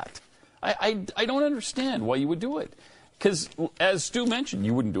like that. I don't understand why you would do it. Because, as Stu mentioned,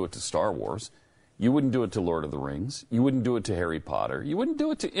 you wouldn't do it to Star Wars. You wouldn't do it to Lord of the Rings. You wouldn't do it to Harry Potter. You wouldn't do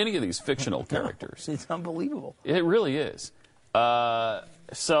it to any of these fictional characters. It's unbelievable. It really is.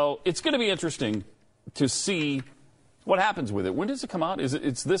 So it's going to be interesting to see what happens with it. When does it come out?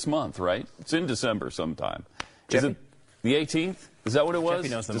 It's this month, right? It's in December sometime. Is it the 18th? Is that what it was?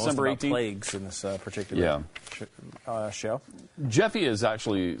 Jeffy knows the December most about 18th? plagues in this particular show. Jeffy is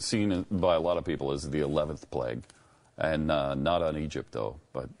actually seen by a lot of people as the 11th plague. And not on Egypt, though,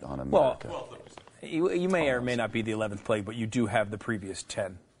 but on America. Well, you may or may not be the 11th plague, but you do have the previous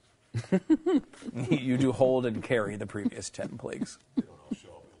 10. You do hold and carry the previous 10 plagues.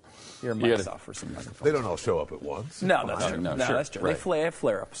 Your mic's off for some microphones. They don't all show up at once. No, that's true. No, No, sure. that's true. Right. They have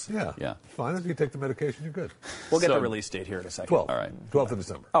flare-ups. Yeah. Fine. If you take the medication, you're good. We'll get the release date here in a second. 12th. All right. 12th of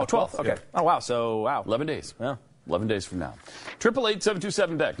December. Oh, 12th. Okay. Yeah. Oh, wow. So, 11 days. Yeah. 11 days from now.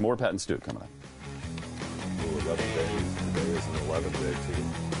 888-727-BECK. More Pat and Stu coming up. Ooh, 11 days. Today is an 11th day, too.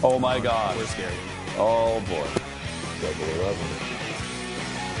 Oh, my God. We're scared. Oh, boy. Double 11.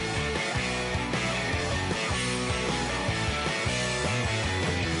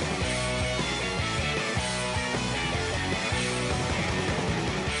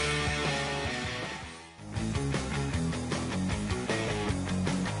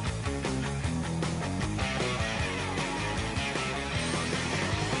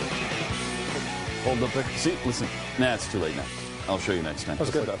 Hold up there. See, listen. Nah, it's too late now. I'll show you next time. That's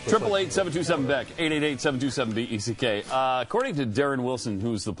good. 888-727-BECK. 888-727-BECK. According to Darren Wilson,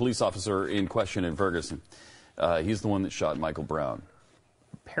 who's the police officer in question in Ferguson, he's the one that shot Michael Brown,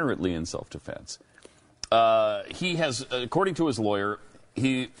 apparently in self-defense. He has, according to his lawyer,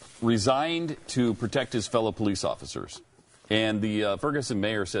 he resigned to protect his fellow police officers. And the Ferguson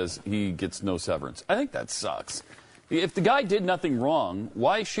mayor says he gets no severance. I think that sucks. If the guy did nothing wrong,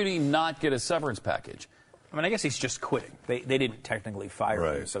 why should he not get a severance package? I mean, I guess he's just quitting. They didn't technically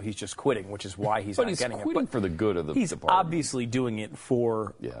fire him, so he's just quitting, which is why he's not getting it. But he's quitting for the good of the department. He's obviously doing it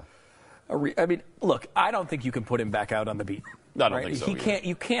for... Yeah. I mean, look, I don't think you can put him back out on the beat. I don't think so.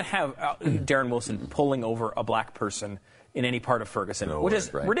 You can't have Darren Wilson pulling over a black person in any part of Ferguson, which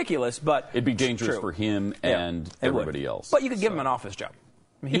is ridiculous, but it'd be dangerous for him and everybody else. But you could give him an office job.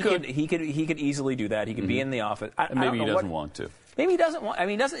 He could easily do that. He could be in the office. Maybe he doesn't want to. Maybe he doesn't want. I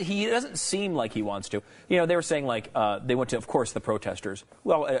mean, he doesn't seem like he wants to. You know, they were saying like they went to, of course, the protesters.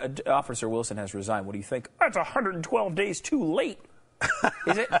 Well, Officer Wilson has resigned. What do you think? That's 112 days too late.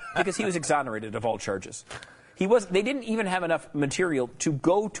 Is it? Because he was exonerated of all charges. They didn't even have enough material to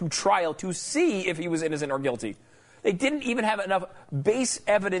go to trial to see if he was innocent or guilty. They didn't even have enough base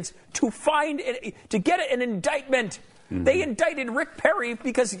evidence to get an indictment. Mm-hmm. They indicted Rick Perry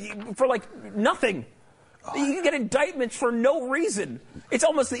for like nothing. You can get indictments for no reason. It's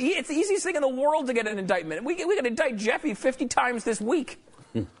the easiest thing in the world to get an indictment. We can indict Jeffy 50 times this week.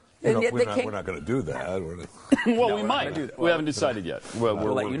 We're not going to do that. Well, we might. We haven't decided yet. We'll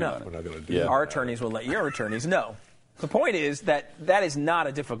let you know. We're not going to do that. Our attorneys will let your attorneys know. The point is that is not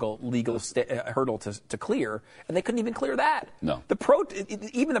a difficult legal hurdle to clear, and they couldn't even clear that. No.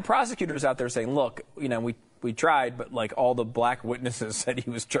 Even the prosecutors out there saying, look, we tried, but like all the black witnesses said he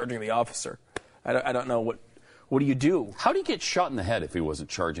was charging the officer. I don't know what do you do? How do you get shot in the head if he wasn't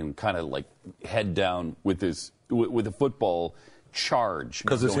charging, kind of like head down with a football charge?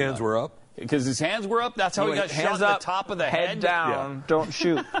 Because his hands were up? Because his hands were up? That's how he got shot in the top of the head? Head down. Don't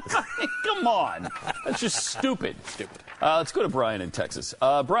shoot. Come on. That's just stupid. Let's go to Brian in Texas.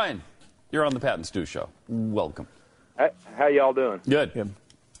 Brian, you're on the Pat and Stu Show. Welcome. How y'all doing? Good.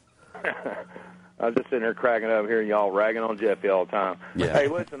 I was just sitting here cracking up hearing y'all ragging on Jeffy all the time. Yeah. Hey,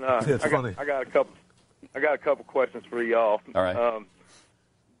 listen, it's funny. I got a couple questions for y'all. All right.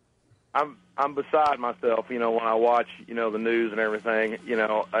 I'm beside myself, when I watch, the news and everything,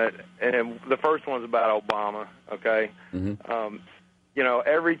 and the first one's about Obama, okay? Mm-hmm.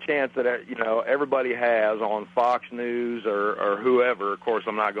 Every chance that, everybody has on Fox News or whoever, of course,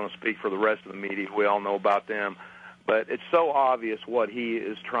 I'm not going to speak for the rest of the media. We all know about them. But it's so obvious what he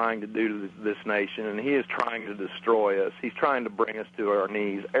is trying to do to this nation, and he is trying to destroy us. He's trying to bring us to our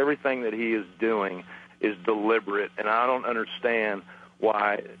knees. Everything that he is doing is deliberate, and I don't understand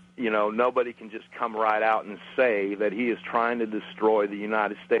why, nobody can just come right out and say that he is trying to destroy the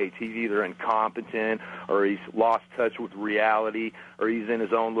United States. He's either incompetent or he's lost touch with reality or he's in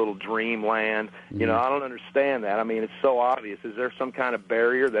his own little dreamland. Mm-hmm. I don't understand that. I mean, it's so obvious. Is there some kind of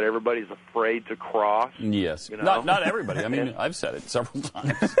barrier that everybody's afraid to cross? Yes. Not everybody. I mean, I've said it several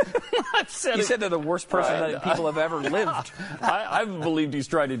times. You said they're the worst person that people have ever lived. I've believed he's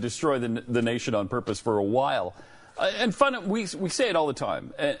trying to destroy the nation on purpose for a while. And we say it all the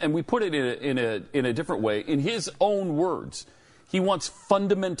time, and we put it in a different way. In his own words, he wants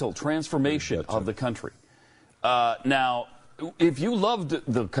fundamental transformation of the country. Now, if you loved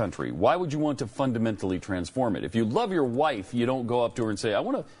the country, why would you want to fundamentally transform it? If you love your wife, you don't go up to her and say, I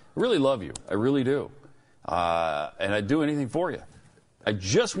really love you. I really do. And I'd do anything for you. I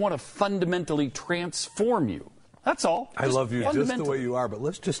just want to fundamentally transform you. That's all. I love you just the way you are, but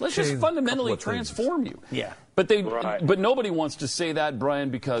let's just fundamentally transform you. Yeah. But nobody wants to say that,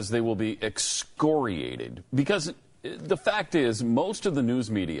 Brian, because they will be excoriated. Because the fact is, most of the news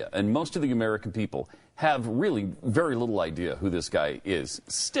media and most of the American people have really very little idea who this guy is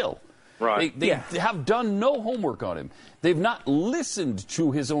still. Right. They have done no homework on him. They've not listened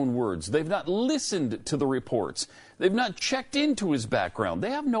to his own words. They've not listened to the reports. They've not checked into his background.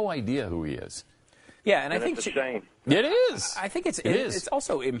 They have no idea who he is. Yeah, and I think it's a shame. It is. I think it's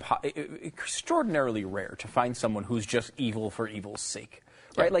also extraordinarily rare to find someone who's just evil for evil's sake.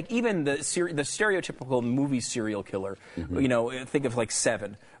 Right? Yeah. Like even the stereotypical movie serial killer, mm-hmm. Think of like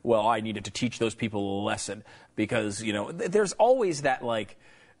Seven. Well, I needed to teach those people a lesson because, there's always that like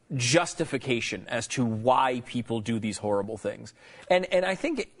justification as to why people do these horrible things. And I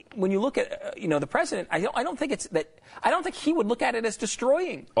think when you look at, the president, I don't think it's that I don't think he would look at it as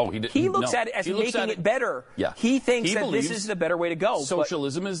destroying. Oh, he looks at it as making it better. Yeah. He thinks that this is the better way to go.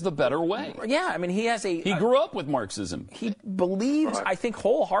 Socialism is the better way. Yeah, I mean, he grew up with Marxism. He believes, I think,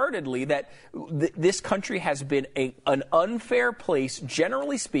 wholeheartedly that this country has been an unfair place,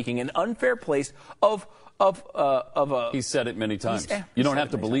 generally speaking, an unfair place of a. He's said it many times. You don't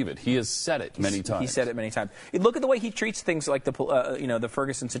have to believe it. He has said it many times. He said it many times. Look at the way he treats things like the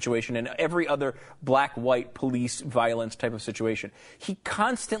Ferguson situation and every other black-white police violence type of situation. He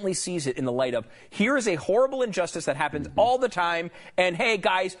constantly sees it in the light of, here is a horrible injustice that happens all the time, and hey,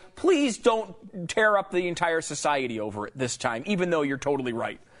 guys, please don't tear up the entire society over it this time, even though you're totally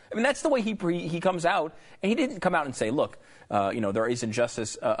right. I mean, that's the way he comes out, and he didn't come out and say, look, there is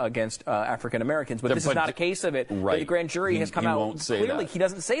injustice against African Americans, but this is not a case of it. Right. The grand jury has come out clearly. He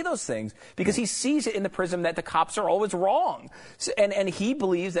doesn't say those things because he sees it in the prism that the cops are always wrong. And he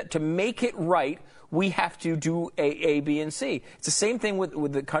believes that to make it right, we have to do A, B, and C. It's the same thing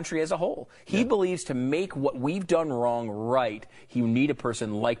with the country as a whole. He believes to make what we've done wrong right, you need a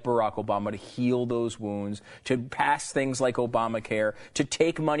person like Barack Obama to heal those wounds, to pass things like Obamacare, to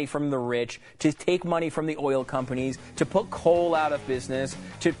take money from the rich, to take money from the oil companies, to put coal out of business,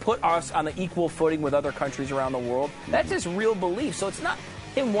 to put us on an equal footing with other countries around the world. That's his real belief. So it's not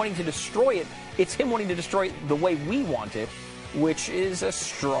him wanting to destroy it. It's him wanting to destroy it the way we want it, which is a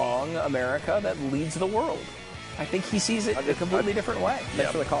strong America that leads the world. I think he sees it a completely different way.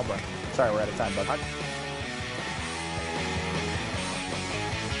 Thanks for the call, bud. Sorry, we're out of time, bud.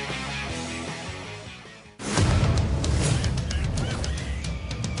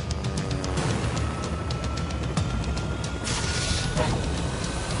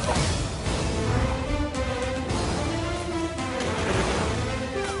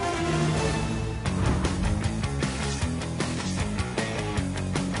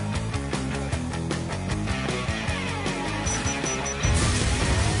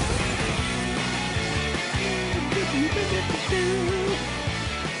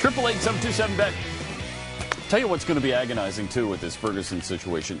 Triple 727-BET. Tell you what's going to be agonizing, too, with this Ferguson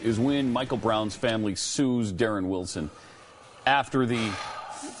situation is when Michael Brown's family sues Darren Wilson after the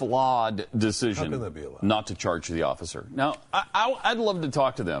flawed decision not to charge the officer. Now, I'd love to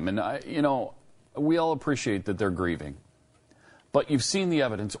talk to them, and, we all appreciate that they're grieving. But you've seen the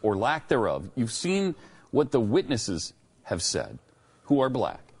evidence, or lack thereof. You've seen what the witnesses have said, who are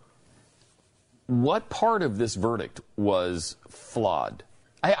black. What part of this verdict was flawed?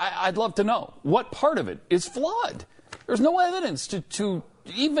 I'd love to know. What part of it is flawed? There's no evidence to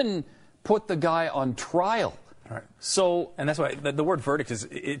even put the guy on trial. Right. So, and that's why the word verdict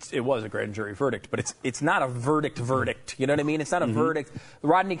it was a grand jury verdict, but it's not a verdict. You know what I mean? It's not a verdict.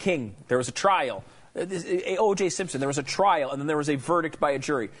 Rodney King, there was a trial. O.J. Simpson, there was a trial, and then there was a verdict by a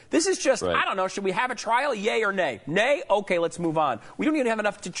jury. This is just, I don't know, should we have a trial, yay or nay? Nay? Okay, let's move on. We don't even have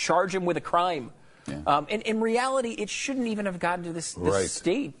enough to charge him with a crime. Yeah. And in reality, it shouldn't even have gotten to this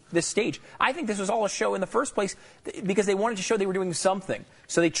stage. I think this was all a show in the first place because they wanted to show they were doing something.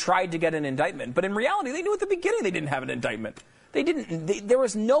 So they tried to get an indictment. But in reality, they knew at the beginning they didn't have an indictment. They didn't. There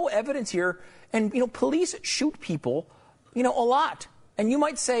was no evidence here. And, police shoot people, a lot. And you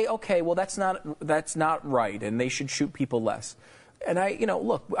might say, okay, well, that's not right, and they should shoot people less. And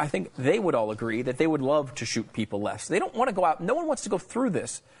look, I think they would all agree that they would love to shoot people less. They don't want to go out. No one wants to go through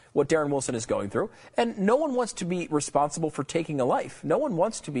this, what Darren Wilson is going through. And no one wants to be responsible for taking a life. No one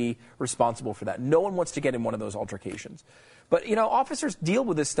wants to be responsible for that. No one wants to get in one of those altercations. But, officers deal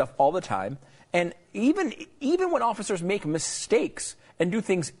with this stuff all the time. And even when officers make mistakes and do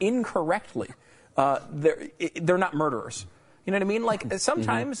things incorrectly, they're not murderers. You know what I mean? Like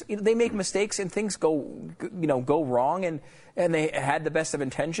sometimes they make mistakes and things go wrong, and they had the best of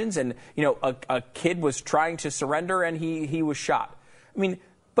intentions, and a kid was trying to surrender and he was shot. I mean,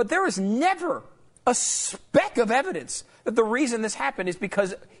 but there is never a speck of evidence that the reason this happened is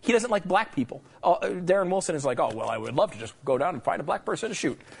because he doesn't like black people. Darren Wilson is like, oh well, I would love to just go down and find a black person to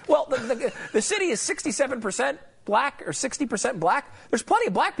shoot. Well, the city is 67% black or 60% black. There's plenty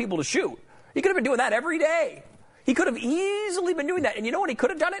of black people to shoot. He could have been doing that every day. He could have easily been doing that. And you know when he could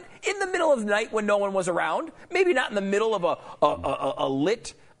have done it? In the middle of the night when no one was around. Maybe not in the middle of a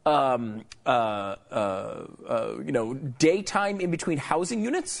lit, daytime in between housing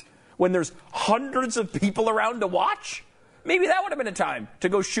units when there's hundreds of people around to watch. Maybe that would have been a time to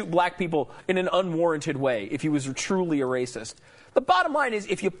go shoot black people in an unwarranted way if he was truly a racist. The bottom line is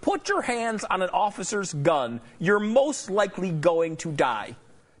if you put your hands on an officer's gun, you're most likely going to die.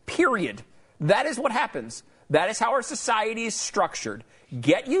 Period. That is what happens. That is how our society is structured.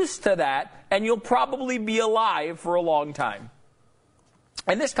 Get used to that, and you'll probably be alive for a long time.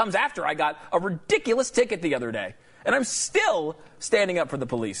 And this comes after I got a ridiculous ticket the other day. And I'm still standing up for the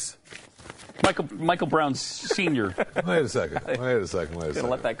police. Michael Brown Sr. Wait a second. Gonna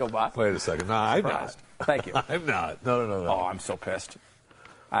let that go by? Wait a second. No, I'm not. Thank you. I'm not. No. Oh, I'm so pissed.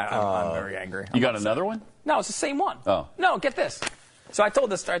 I'm very angry. You got another one? No, it's the same one. Oh. No, get this. So I told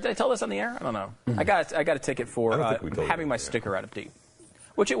this. Did I tell this on the air? I don't know. I got a ticket for I don't think we told having you. my sticker out of date,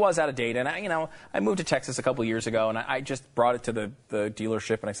 which it was out of date. And I moved to Texas a couple years ago, and I just brought it to the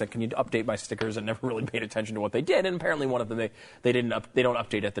dealership, and I said, "Can you update my stickers?" And never really paid attention to what they did. And apparently, one of them they don't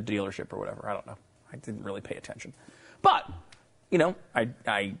update at the dealership or whatever. I don't know. I didn't really pay attention, but. So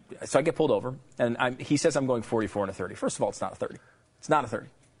I get pulled over, and he says I'm going 44 and a 30. First of all, it's not a 30. It's not a 30.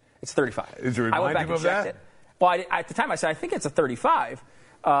 It's 35. Did you I went remind back him and of checked that? it. Well, at the time I said I think it's a 35,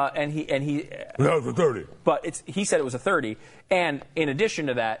 and he No, it's a 30. but he said it was a 30, and in addition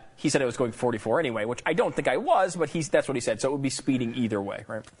to that, he said it was going 44 anyway, which I don't think I was, but that's what he said. So it would be speeding either way,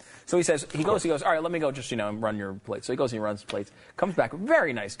 right? So he goes, all right, let me go just run your plates. So he goes and he runs the plates, comes back,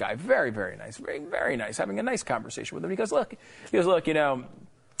 very nice guy, very very nice, very very nice, having a nice conversation with him. He goes, look,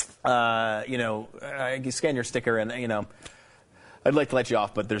 I scan your sticker, and I'd like to let you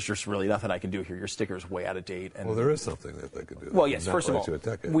off, but there's just really nothing I can do here. Your sticker's way out of date. And Well, there is something that they could do. well, They yes, can first of write all, you a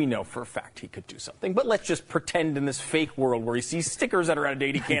ticket. we know for a fact he could do something. But let's just pretend in this fake world where he sees stickers that are out of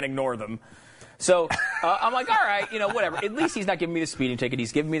date, he can't ignore them. So I'm like, all right, whatever. At least he's not giving me the speeding ticket.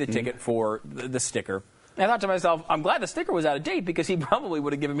 He's giving me the ticket for the sticker. And I thought to myself, I'm glad the sticker was out of date because he probably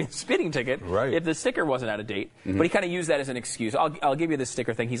would have given me a speeding ticket if the sticker wasn't out of date. But he kind of used that as an excuse. I'll give you this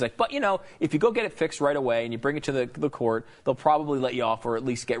sticker thing. He's like, but if you go get it fixed right away and you bring it to the court, they'll probably let you off or at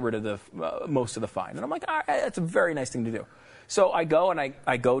least get rid of the most of the fine. And I'm like, all right, that's a very nice thing to do. So I go and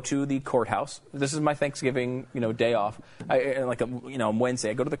I go to the courthouse. This is my Thanksgiving, day off. On Wednesday,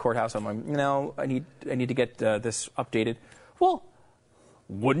 I go to the courthouse. I'm like, I need to get this updated. Well,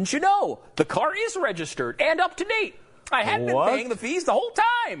 wouldn't you know, the car is registered and up to date. I had been paying the fees the whole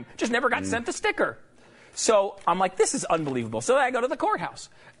time, just never got sent the sticker. So I'm like, this is unbelievable. So I go to the courthouse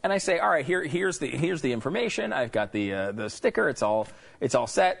and I say, all right, here's the information. I've got the sticker. It's all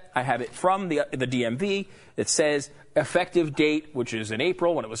set. I have it from the DMV. It says effective date, which is in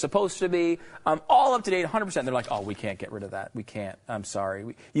April when it was supposed to be. All up to date, 100%. They're like, oh, we can't get rid of that. We can't. I'm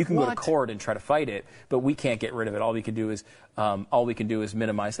sorry. You can go to court and try to fight it, but we can't get rid of it. All we can do is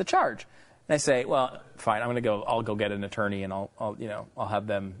minimize the charge. And I say, well, fine. I'll go get an attorney and I'll have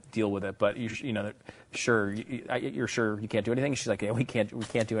them deal with it. But you're sure you can't do anything? She's like, yeah, we can't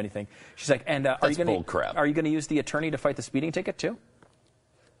do anything. She's like, and are you going to use the attorney to fight the speeding ticket too?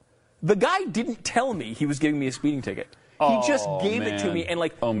 The guy didn't tell me he was giving me a speeding ticket. He just gave it to me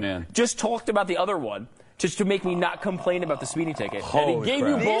and just talked about the other one just to make me not complain about the speeding ticket. And he gave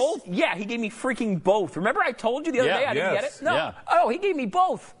you both? Yeah, he gave me freaking both. Remember I told you the other day I didn't get it? No. Yeah. Oh, he gave me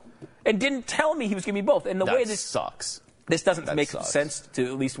both. And didn't tell me he was giving me both. And the way this sucks. This doesn't make sense to,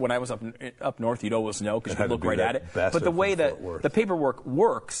 at least when I was up north, you'd always know because you'd look right at it. But the way that the paperwork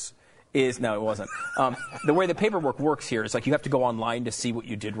works is, no, it wasn't. The way the paperwork works here is like you have to go online to see what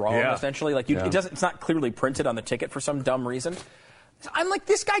you did wrong, essentially. Like it's not clearly printed on the ticket for some dumb reason. So I'm like,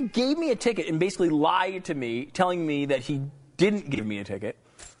 this guy gave me a ticket and basically lied to me, telling me that he didn't give me a ticket.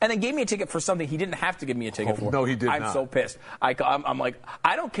 And then gave me a ticket for something he didn't have to give me a ticket for. No, he did not. I'm so pissed. I'm like,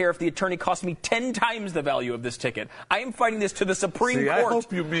 I don't care if the attorney cost me 10 times the value of this ticket. I am fighting this to the Supreme Court. I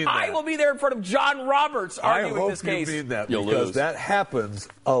hope you mean that. I will be there in front of John Roberts arguing this case. I hope you mean that You'll because lose. that happens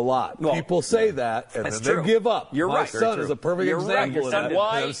a lot. Well, people say that and then they give up. You're My right. son is a perfect example of that. And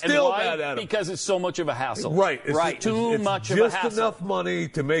why? I'm still and why? mad at him. Because it's so much of a hassle. Right. It's too much of a hassle. Just enough money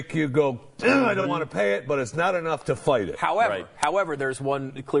to make you go, I don't want to pay it, but it's not enough to fight it. However, there's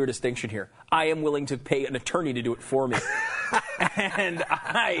one clear distinction here. I am willing to pay an attorney to do it for me. And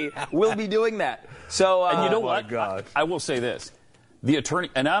I will be doing that. So, and you know what? God. I will say this. The attorney,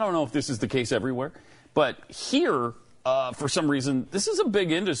 and I don't know if this is the case everywhere, but here, for some reason, this is a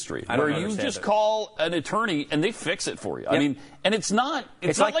big industry where you just call an attorney and they fix it for you. Yep. I mean, and it's not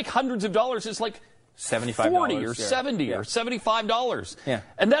like hundreds of dollars. It's like $40 or $70 or $75. Yeah.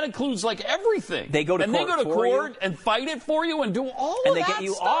 And that includes like everything. They go to court and fight it for you and do all of that and they get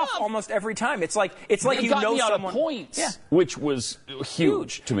you off almost every time. It's like you know me out someone. Of points, which was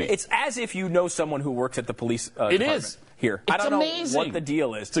huge to me. It's as if you know someone who works at the police department. It is. Here. It's I don't amazing. know what the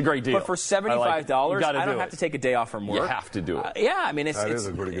deal is. It's a great deal. But for $75, I don't have to take a day off from work. You have to do it. I mean, That is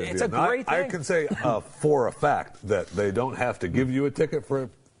a pretty good deal. a great thing. I can say for a fact that they don't have to give you a ticket for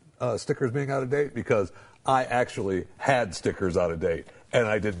stickers being out of date because I actually had stickers out of date and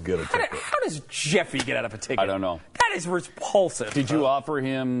I didn't get a ticket. How does Jeffy get out of a ticket? I don't know. That is repulsive. Did you offer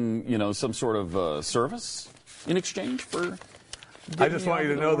him, some sort of service in exchange for? I just want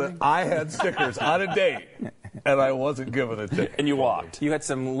you to know that I had stickers out of date and I wasn't given a ticket. And you walked. You had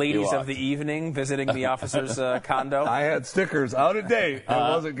some ladies You of the evening visiting the officer's condo. I had stickers out of date and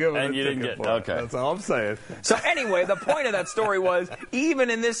wasn't given and a you ticket didn't get for it. okay. That's all I'm saying. So anyway, the point of that story was, even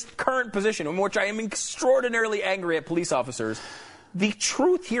in this current position, in which I am extraordinarily angry at police officers, the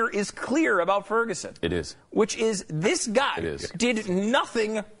truth here is clear about Ferguson. It is. Which is, this guy It is. did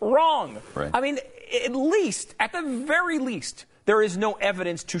nothing wrong. Right. I mean, at the very least, there is no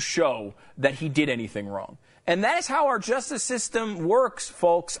evidence to show that he did anything wrong. And that is how our justice system works,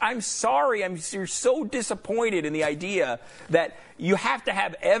 folks. I'm sorry. You're so disappointed in the idea that you have to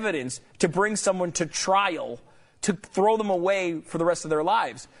have evidence to bring someone to trial to throw them away for the rest of their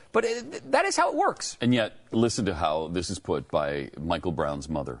lives. But that is how it works. And yet, listen to how this is put by Michael Brown's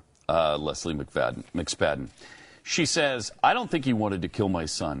mother, Leslie McSpadden. She says, I don't think he wanted to kill my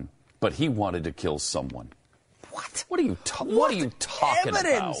son, but he wanted to kill someone. What? What are you talking about?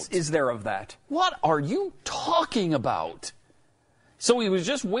 Evidence is there of that? What are you talking about? So he was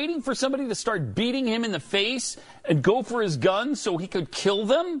just waiting for somebody to start beating him in the face and go for his gun so he could kill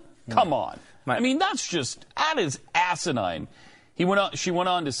them? Come on. I mean, that is asinine. She went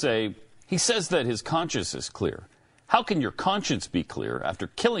on to say, he says that his conscience is clear. How can your conscience be clear after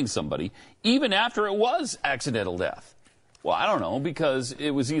killing somebody, even after it was accidental death? Well, I don't know, because it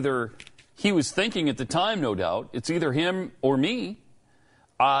was either, he was thinking at the time, no doubt, it's either him or me.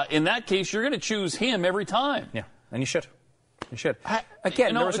 In that case, you're going to choose him every time. Yeah, and you should. You should.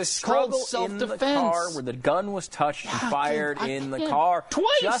 Again, there was a struggle in the car where the gun was touched and fired in the car. Twice.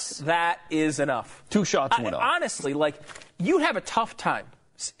 Just that is enough. 2 shots went off. Honestly, you'd have a tough time,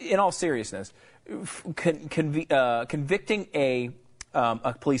 in all seriousness, convicting a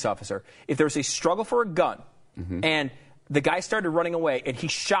police officer if there was a struggle for a gun and the guy started running away and he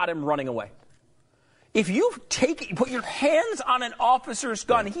shot him running away. If you put your hands on an officer's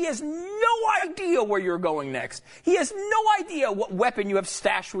gun, he has no idea where you're going next. He has no idea what weapon you have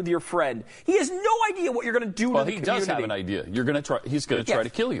stashed with your friend. He has no idea what you're going to do to the community. Well, he does have an idea. He's going to try to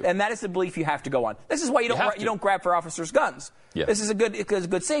kill you. And that is the belief you have to go on. This is why you don't grab for officers' guns. Yeah. This is a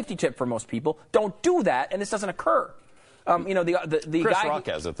good safety tip for most people. Don't do that, and this doesn't occur. The Chris guy Rock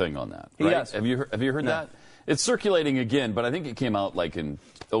has a thing on that. He right? does. Have you heard that? It's circulating again, but I think it came out in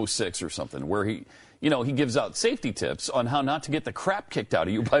 2006 or something, where he gives out safety tips on how not to get the crap kicked out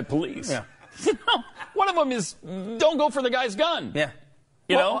of you by police. Yeah. One of them is don't go for the guy's gun. Yeah.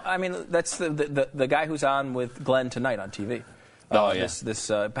 You know? I mean, that's the guy who's on with Glenn tonight on TV.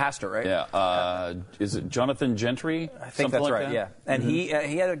 This pastor, right? Yeah. Is it Jonathan Gentry? I think that's right. Yeah. And he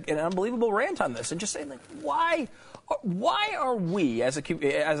had an unbelievable rant on this, and just saying why are we as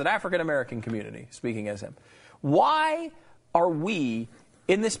an African American community, speaking as him, why are we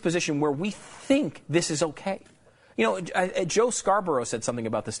in this position where we think this is okay? Joe Scarborough said something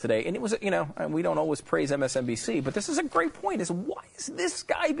about this today, and it was, and we don't always praise MSNBC, but this is a great point, is why is this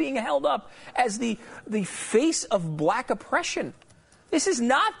guy being held up as the face of black oppression? This is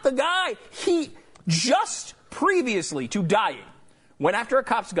not the guy. He just previously to dying went after a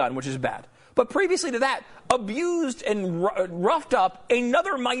cop's gun, which is bad. But previously to that, abused and roughed up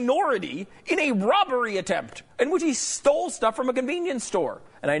another minority in a robbery attempt in which he stole stuff from a convenience store.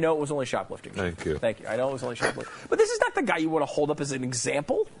 And I know it was only shoplifting. Thank you. I know it was only shoplifting. But this is not the guy you want to hold up as an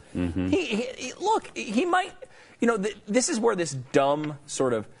example. He might, this is where this dumb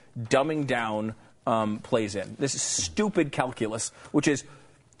sort of dumbing down plays in. This is stupid calculus, which is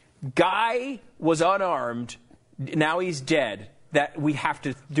guy was unarmed, now he's dead. That we have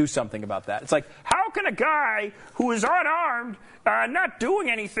to do something about that. It's like, how can a guy who is unarmed, not doing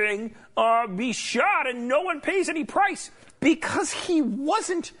anything, be shot and no one pays any price? Because he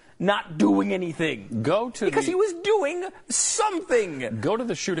wasn't not doing anything. Because he was doing something. Go to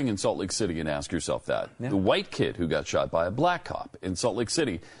the shooting in Salt Lake City and ask yourself that. Yeah. The white kid who got shot by a black cop in Salt Lake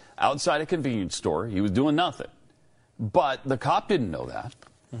City, outside a convenience store, he was doing nothing. But the cop didn't know that.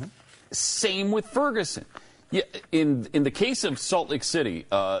 Same with Ferguson. Yeah, in the case of Salt Lake City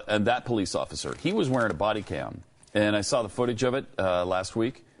and that police officer, he was wearing a body cam, and I saw the footage of it last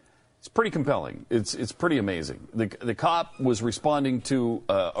week. It's pretty compelling. It's pretty amazing. The cop was responding to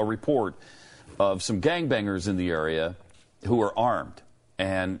a report of some gangbangers in the area who are armed,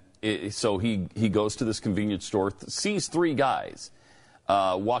 and so he goes to this convenience store, sees 3 guys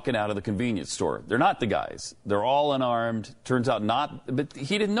walking out of the convenience store. They're not the guys. They're all unarmed. Turns out not, but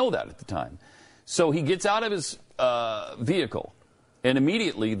he didn't know that at the time. So he gets out of his vehicle, and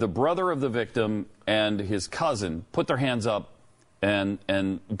immediately the brother of the victim and his cousin put their hands up and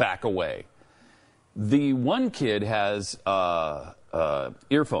back away. The one kid has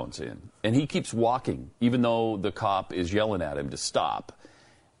earphones in, and he keeps walking, even though the cop is yelling at him to stop.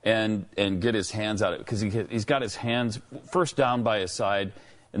 and get his hands out, because he's got his hands first down by his side,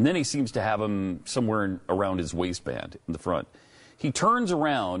 and then he seems to have them somewhere around his waistband in the front. He turns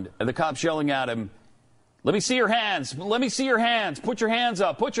around, and the cop's yelling at him, "Let me see your hands. Let me see your hands. Put your hands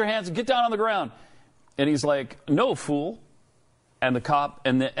up. Put your hands. Get down on the ground." And he's like, "No, fool." And the cop,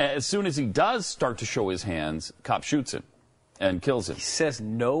 as soon as he does start to show his hands, cop shoots him and kills him. He says,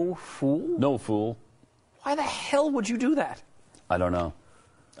 "No, fool?" No, fool. Why the hell would you do that? I don't know.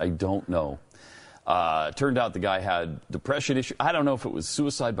 Turned out the guy had depression issue. I don't know if it was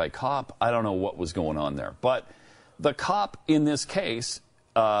suicide by cop. I don't know what was going on there. But the cop in this case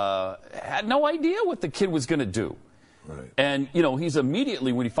had no idea what the kid was going to do. Right. And, he's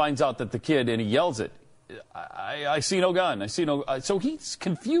immediately, when he finds out that the kid, and he yells it, I see no gun. I see no. So he's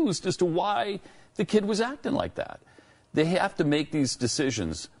confused as to why the kid was acting like that. They have to make these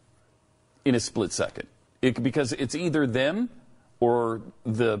decisions in a split second, because it's either them or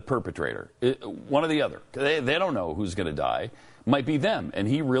the perpetrator, one or the other. They don't know who's going to die. Might be them. And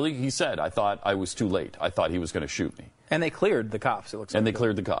he said, "I thought I was too late. I thought he was going to shoot me." And they cleared the cops, it looks like. And they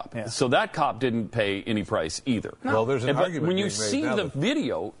cleared the cop. Yeah. So that cop didn't pay any price either. No. Well, there's an But argument when you being made see now the that-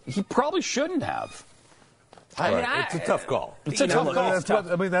 video, he probably shouldn't have. It's a tough call. It's a tough call. That's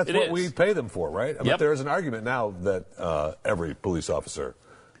what It is. we pay them for, right? Yep. But there is an argument now that every police officer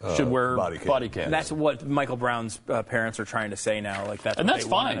should wear body cam. That's what Michael Brown's parents are trying to say now. Like that's And what that's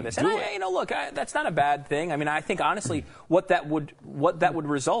they want fine. out of this. Do And it. look, that's not a bad thing. I mean, I think honestly, what that would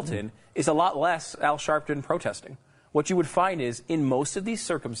result in is a lot less Al Sharpton protesting. What you would find is, in most of these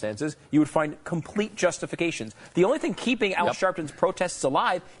circumstances, you would find complete justifications. The only thing keeping Al Sharpton's protests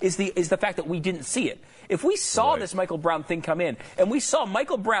alive is the fact that we didn't see it. If we saw this Michael Brown thing come in, and we saw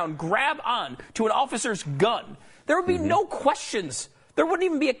Michael Brown grab on to an officer's gun, there would be no questions. There wouldn't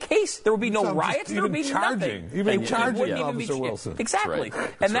even be a case. There would be no riots. There would be nothing. Even charging wouldn't even Officer Wilson. Exactly.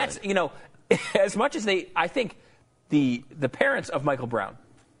 Right. And that's, as much as I think the parents of Michael Brown,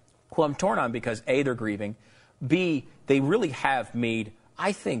 who I'm torn on because A, they're grieving, B, they really have made,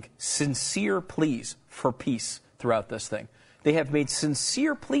 I think, sincere pleas for peace throughout this thing. They have made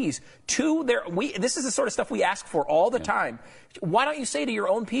sincere pleas to this is the sort of stuff we ask for all the time. Why don't you say to your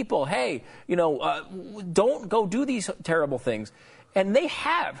own people, hey, don't go do these terrible things? And they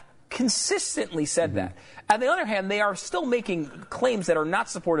have consistently said that. On the other hand, they are still making claims that are not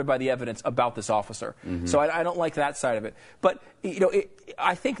supported by the evidence about this officer. So I don't like that side of it. But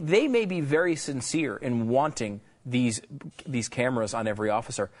I think they may be very sincere in wanting these cameras on every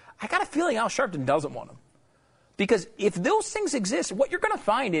officer. I got a feeling Al Sharpton doesn't want them. Because if those things exist, what you're going to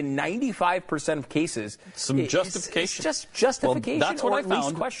find in 95% of cases some justification. It's just justification. Well, that's what or I at least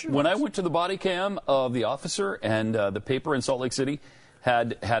found question when I marks. went to the body cam of the officer, and the paper in Salt Lake City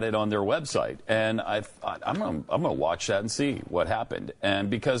had it on their website, and I thought I'm going to watch that and see what happened.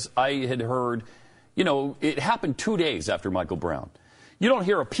 And because I had heard, it happened 2 days after Michael Brown. You don't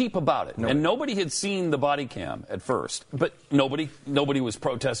hear a peep about it. And nobody had seen the body cam at first. But nobody was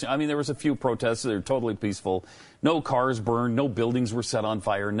protesting. I mean, there was a few protests. They were totally peaceful. No cars burned. No buildings were set on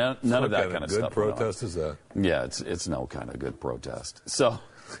fire. None of that kind of stuff. Good protest is that? Yeah, it's no kind of good protest.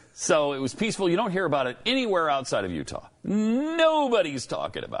 So it was peaceful. You don't hear about it anywhere outside of Utah. Nobody's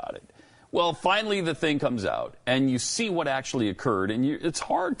talking about it. Well, finally the thing comes out, and you see what actually occurred. And it's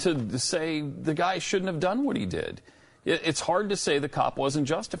hard to say the guy shouldn't have done what he did. It's hard to say the cop wasn't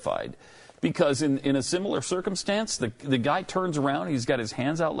justified, because in a similar circumstance, the guy turns around, he's got his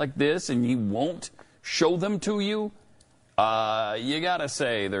hands out like this, and he won't show them to you. You got to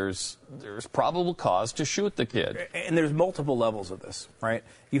say there's probable cause to shoot the kid. And there's multiple levels of this, right?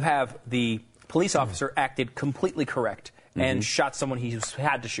 You have the police officer acted completely correct and shot someone he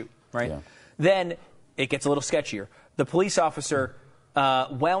had to shoot, right? Yeah. Then it gets a little sketchier. The police officer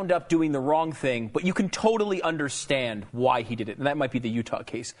wound up doing the wrong thing, but you can totally understand why he did it. And that might be the Utah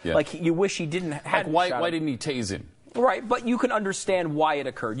case. Yeah. Like, you wish he didn't have Why didn't he tase him? Right, but you can understand why it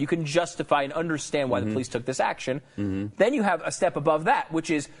occurred. You can justify and understand why the police took this action. Then you have a step above that, which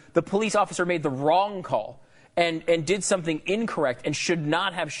is the police officer made the wrong call and did something incorrect and should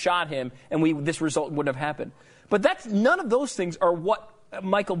not have shot him, and this result wouldn't have happened. But none of those things are what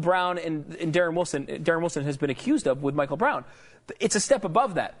Michael Brown and Darren Wilson has been accused of with Michael Brown. It's a step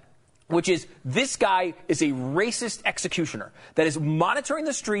above that, which is this guy is a racist executioner that is monitoring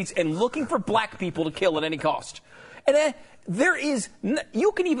the streets and looking for black people to kill at any cost. And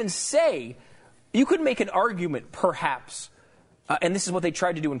you can even say, you could make an argument perhaps, and this is what they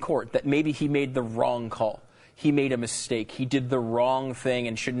tried to do in court, that maybe he made the wrong call. He made a mistake. He did the wrong thing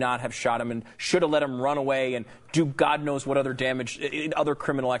and should not have shot him and should have let him run away and do God knows what other damage, other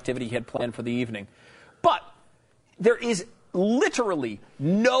criminal activity he had planned for the evening. But there is literally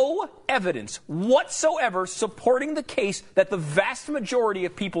no evidence whatsoever supporting the case that the vast majority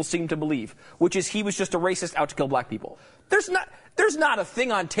of people seem to believe, which is he was just a racist out to kill black people. There's not a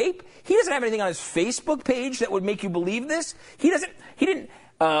thing on tape. He doesn't have anything on his Facebook page that would make you believe this. He didn't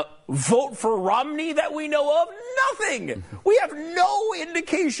vote for Romney that we know of. Nothing. We have no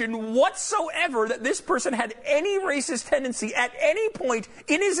indication whatsoever that this person had any racist tendency at any point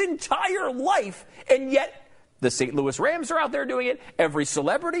in his entire life, and yet the St. Louis Rams are out there doing it. Every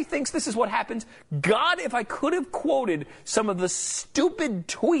celebrity thinks this is what happens. God, if I could have quoted some of the stupid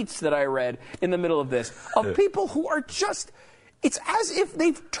tweets that I read in the middle of this, of people who are just, it's as if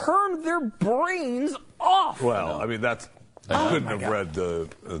they've turned their brains off. Well, I mean, I couldn't have read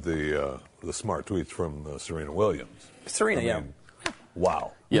the smart tweets from Serena Williams. Serena,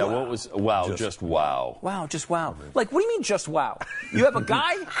 Wow. Yeah, what was, wow, just wow. Wow, just wow. Like, what do you mean just wow? You have a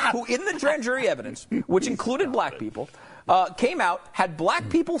guy who, in the grand jury evidence, which included black people, came out, had black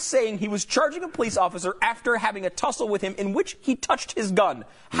people saying he was charging a police officer after having a tussle with him in which he touched his gun.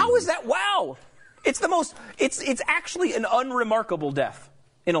 How is that wow? It's actually an unremarkable death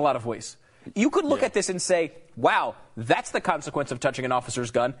in a lot of ways. You could look at this and say, wow, that's the consequence of touching an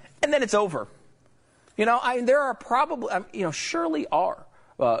officer's gun, and then it's over. There are probably, surely are,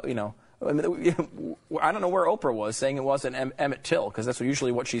 I don't know where Oprah was saying it wasn't Emmett Till, because that's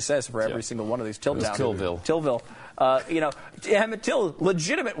usually what she says for every single one of these Till towns. Tillville. Emmett Till,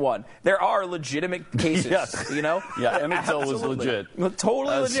 legitimate one. There are legitimate cases, Yes. Yeah, Emmett Till was legit.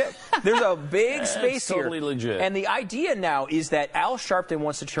 Totally legit. There's a big space here. Totally legit. And the idea now is that Al Sharpton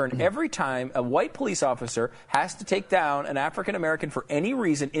wants to turn every time a white police officer has to take down an African American for any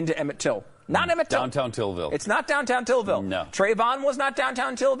reason into Emmett Till. Not Emmett Till. Downtown Tillville. It's not downtown Tillville. No. Trayvon was not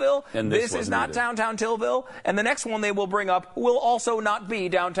downtown Tillville. And this is not either. downtown Tillville. And the next one they will bring up will also not be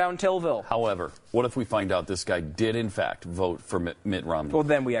downtown Tillville. However, what if we find out this guy did, in fact, vote for Mitt Romney? Well,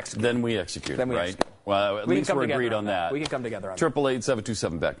 then we execute. Right? Well, at least we're agreed on that. We can come together on that.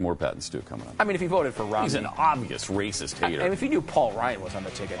 888-727-BECK. More Pat and Stu coming up. I mean, if he voted for Romney. He's an obvious racist hater. And if he knew Paul Ryan was on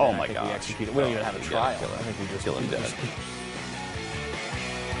the ticket, Oh, then my I think gosh. we execute it. We don't even have a trial. Kill him. I think we just Kill him dead.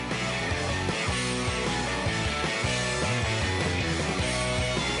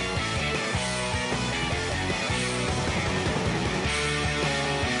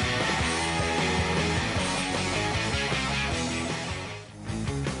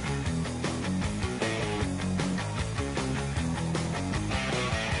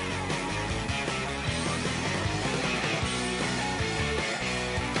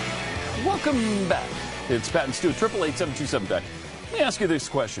 Welcome back. It's Pat and Stu, 888-727-BECK. Let me ask you this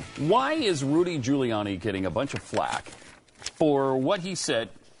question. Why is Rudy Giuliani getting a bunch of flack for what he said?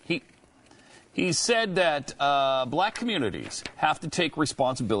 He said that black communities have to take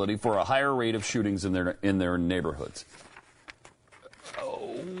responsibility for a higher rate of shootings in their neighborhoods.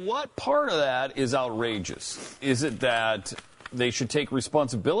 What part of that is outrageous? Is it that they should take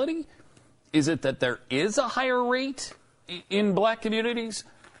responsibility? Is it that there is a higher rate in black communities?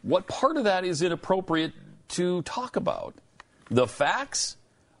 What part of that is inappropriate to talk about? The facts,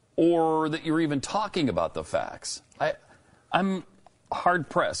 or that you're even talking about the facts? I'm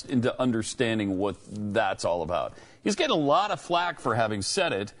hard-pressed into understanding what that's all about. He's getting a lot of flack for having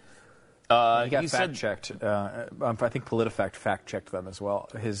said it. He got fact-checked. I think PolitiFact fact-checked them as well.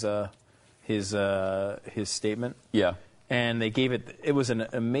 His statement. Yeah. And they gave it. It was an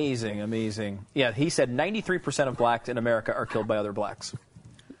amazing. Yeah, he said 93% of blacks in America are killed by other blacks.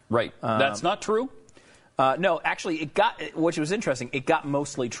 Right. That's not true? No, actually, which was interesting, it got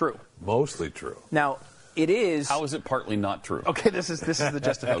mostly true. Mostly true. Now, it is. How is it partly not true? Okay, this is the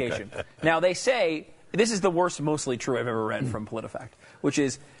justification. Okay. Now, they say, this is the worst mostly true I've ever read from PolitiFact, which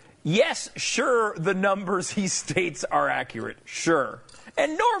is, yes, sure, the numbers he states are accurate. Sure.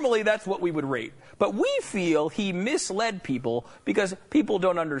 And normally that's what we would rate. But we feel he misled people because people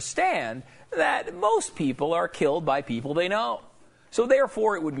don't understand that most people are killed by people they know. So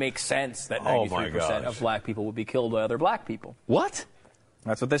therefore, it would make sense that 93% of black people would be killed by other black people. What?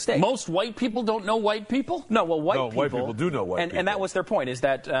 That's what they state. Most white people don't know white people? No, well, white people do know white people. And that was their point, is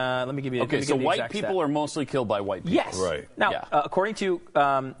that, let me give you Okay, so white people are mostly killed by white people. Yes. Right. Now, according to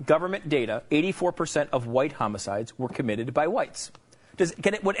government data, 84% of white homicides were committed by whites.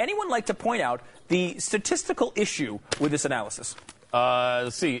 Would anyone like to point out the statistical issue with this analysis?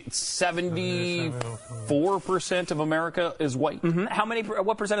 Let's see, 74% of America is white. Mm-hmm.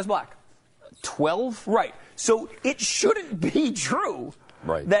 What percent is black? 12? Right. So it shouldn't be true.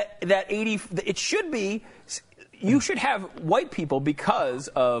 Right. That 80. It should be. you should have white people, because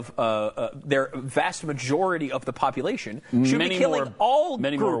of their vast majority of the population, should be killing all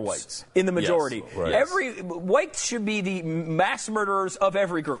many groups more whites in the majority. Yes, right. Every whites should be the mass murderers of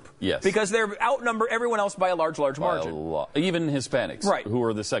every group. Yes. Because they're outnumber everyone else by a large By a margin. lot. Even Hispanics, Right. who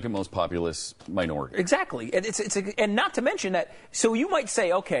are the second most populous minority. Exactly. And and not to mention that, so you might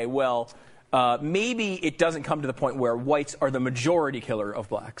say, okay, well, maybe it doesn't come to the point where whites are the majority killer of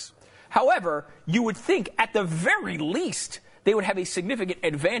blacks. However, you would think at the very least they would have a significant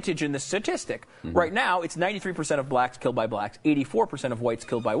advantage in the statistic. Right now, it's 93% of blacks killed by blacks, 84% of whites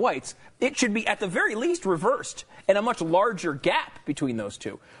killed by whites. It should be at the very least reversed, and a much larger gap between those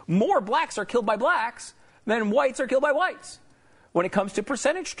two. More blacks are killed by blacks than whites are killed by whites when it comes to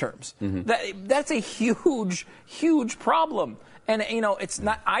percentage terms. That's a huge, huge problem. And, it's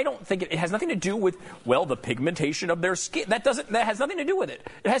not, I don't think it has nothing to do with, well, the pigmentation of their skin. That has nothing to do with it.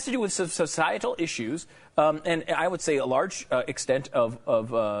 It has to do with societal issues. And I would say a large extent of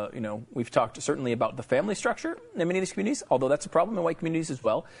we've talked certainly about the family structure in many of these communities, although that's a problem in white communities as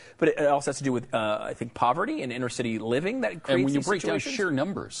well. But it also has to do with, I think, poverty and inner city living that creates And when you these break down situations. sheer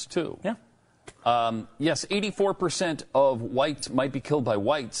numbers, too. Yeah. Yes, 84% of whites might be killed by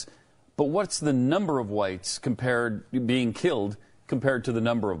whites, but what's the number of whites being killed compared to the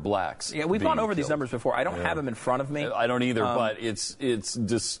number of blacks? Yeah, we've gone over these killed? numbers before. I don't have them in front of me. I don't either, but it's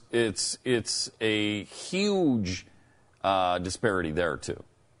a huge disparity there too,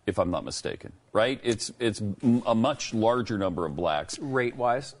 if I'm not mistaken. Right? It's a much larger number of blacks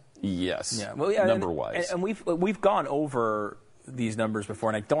Rate-wise. Yes. Yeah. Well, yeah, number-wise. And we've gone over these numbers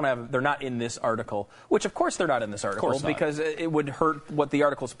before, and they're not in this article, which of course they're not in this article because it would hurt what the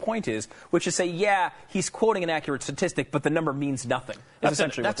article's point is, which is say, yeah, he's quoting an accurate statistic, but the number means nothing. That's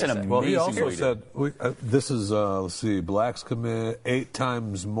essentially what they say. Well, he Amazing also way said, this is, let's see, blacks commit 8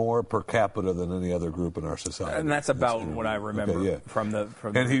 times more per capita than any other group in our society. And that's about what I remember from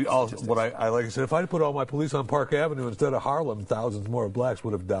And he also, statistics. like I said, if I put all my police on Park Avenue instead of Harlem, thousands more blacks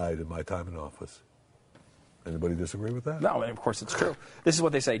would have died in my time in office. Anybody disagree with that? No, and of course it's true. This is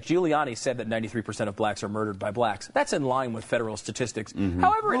what they say. Giuliani said that 93% of blacks are murdered by blacks. That's in line with federal statistics.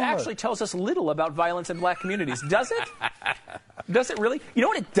 However, it actually tells us little about violence in black communities. Does it? Does it really? You know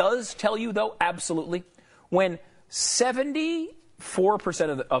what it does tell you, though? Absolutely. When 74%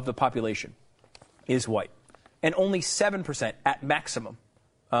 of the population is white, and only 7% at maximum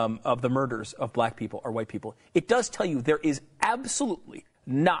of the murders of black people are white people, it does tell you there is absolutely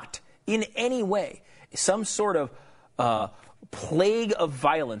not in any way some sort of plague of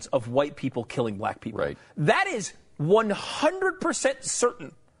violence of white people killing black people. Right. That is 100%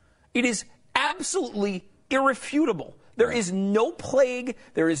 certain. It is absolutely irrefutable. There is no plague.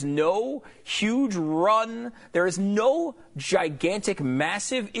 There is no huge run. There is no gigantic,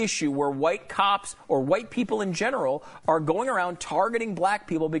 massive issue where white cops or white people in general are going around targeting black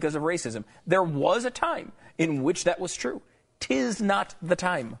people because of racism. There was a time in which that was true. 'Tis not the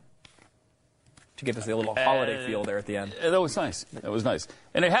time. To give us a little holiday feel there at the end. That was nice. That was nice.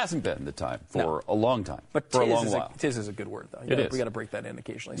 And it hasn't been the time for a long time. But for a tis long while. tis is a good word, though. It is. We got to break that in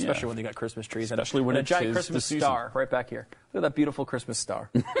occasionally, especially when you got Christmas trees. Especially when and a it's giant tis Christmas the season. star right back here. Look at that beautiful Christmas star.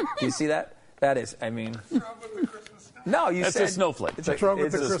 Do you see that? That is, I mean... No, you That's said... a snowflake. What's wrong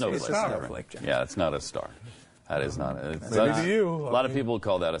with the It's a Christmas snowflake. star? Snowflake, Jeff. Yeah, it's not a star. That is not. It's Maybe to you. A lot of people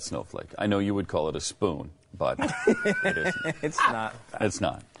call that a snowflake. I know you would call it a spoon, but it isn't. It's not. It's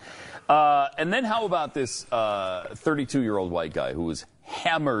not. And then how about this 32-year-old white guy who was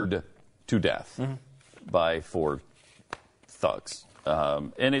hammered to death by 4 thugs?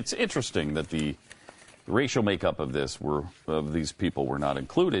 And it's interesting that the racial makeup of these people were not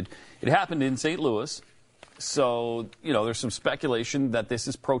included. It happened in St. Louis. So, there's some speculation that this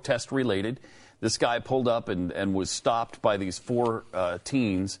is protest related. This guy pulled up and was stopped by these 4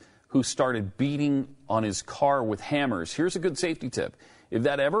 teens who started beating on his car with hammers. Here's a good safety tip. If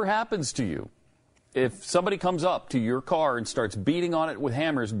that ever happens to you, if somebody comes up to your car and starts beating on it with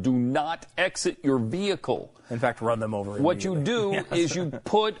hammers, do not exit your vehicle. In fact, run them over. What you do is you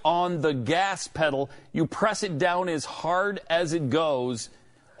put on the gas pedal, you press it down as hard as it goes,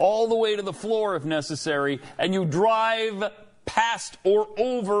 all the way to the floor if necessary, and you drive past or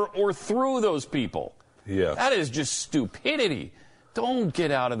over or through those people. Yes. That is just stupidity. Don't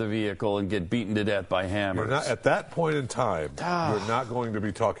get out of the vehicle and get beaten to death by hammers. You're not, at that point in time, you're not going to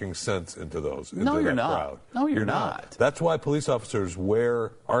be talking sense into those. No, into you're that not. Crowd. No, you're not. That's why police officers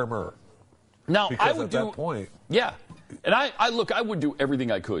wear armor. Now, Because I would at do, that point... Yeah. And I would do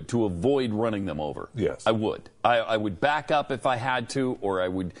everything I could to avoid running them over. Yes. I would. I would back up if I had to, or I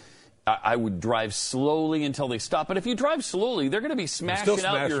would drive slowly until they stop. But if you drive slowly, they're going to be smashing still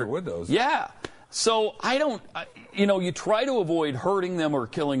out smash your windows. Yeah. So I don't, you try to avoid hurting them or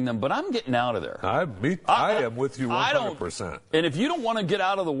killing them, but I'm getting out of there. I am with you 100%. And if you don't want to get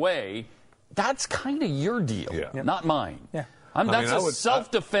out of the way, that's kind of your deal, not mine. Yeah. That's a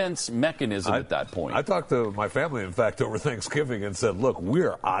self-defense mechanism at that point. I talked to my family, in fact, over Thanksgiving and said, look,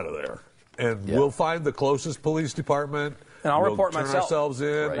 we're out of there. And we'll find the closest police department. And I'll report turn myself. Ourselves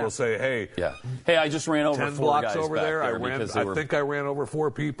in. Right. We'll say, hey, hey, I just ran over 10 4 blocks guys over back there. I think I ran over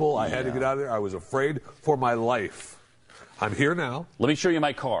 4 people. I had to get out of there. I was afraid for my life. I'm here now. Let me show you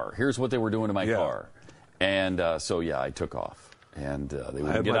my car. Here's what they were doing to my car. And so I took off. And they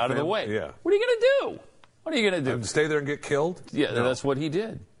wouldn't get out of the way. Yeah. What are you going to do? What are you going to do? Stay there and get killed? Yeah, that's what he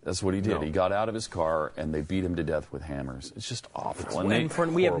did. That's what he did. No. He got out of his car, and they beat him to death with hammers. It's just awful.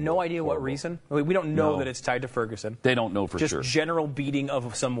 And we have no idea what reason. We don't know that it's tied to Ferguson. They don't know for sure. Just general beating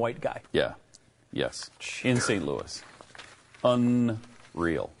of some white guy. Yeah. Yes. In St. Louis.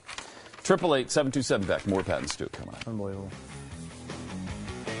 Unreal. 888-727-BECK. More Pat and Stu coming up. Unbelievable.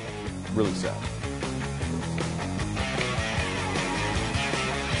 Really sad.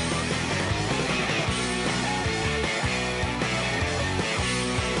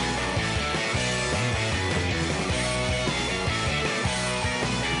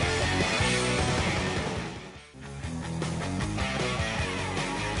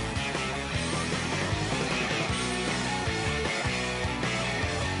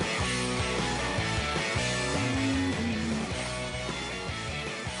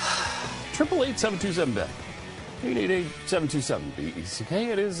 Triple 727-BECK. 888-727-BECK.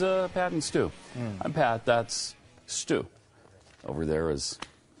 It is Pat and Stu. I'm Pat. That's Stu. Over there is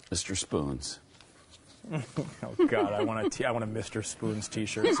Mr. Spoons. Oh God, I want a Mr. Spoons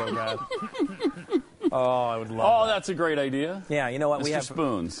T-shirt so bad. Oh, I would love. That's a great idea. Yeah, you know what? Mr.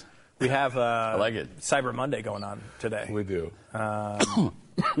 Spoons. We have I like it. Cyber Monday going on today. We do. Yeah,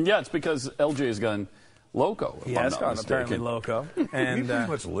 it's because LJ has gone loco. He has gone apparently loco. And he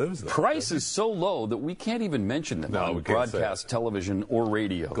pretty much lives there. Price is so low that we can't even mention them on broadcast television or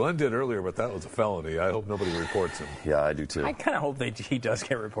radio. Glenn did earlier, but that was a felony. I hope nobody reports him. Yeah, I do too. I kind of hope he does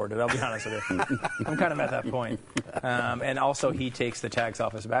get reported. I'll be honest with you. I'm kind of at that point. And also, he takes the tags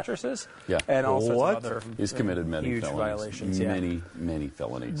off his mattresses. Yeah. And also other He's committed many huge felonies. violations. Yeah. Many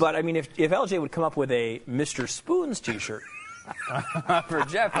felonies. But I mean, if LJ would come up with a Mr. Spoons T-shirt for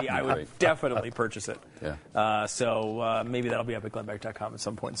Jeffy, I would definitely purchase it. Yeah. So maybe that'll be up at GlennBeck.com at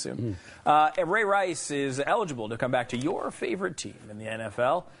some point soon. Ray Rice is eligible to come back to your favorite team in the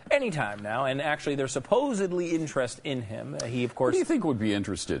NFL anytime now, and actually there's supposedly interest in him. He, of course, Who do you think would be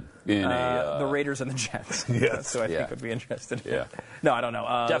interested in the Raiders and the Jets? Yes. So I think would be interested in Yeah. No, I don't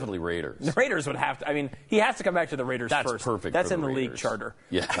know. Definitely Raiders. The Raiders would have to. I mean, he has to come back to the Raiders That's first. perfect That's for in the the league Raiders. charter.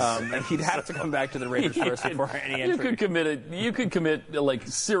 Yes. And he'd have to come back to the Raiders first before any entry. You could commit like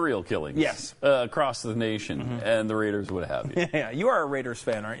serial killings. Yes. Across the nation, and the Raiders would have you. Yeah, you are a Raiders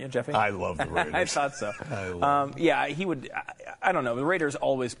fan, aren't you, Jeffy? I love the Raiders. I thought so. I love yeah, he would. I don't know. The Raiders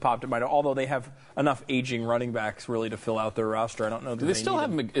always popped in mind, although they have enough aging running backs really to fill out their roster. I don't know. Do they still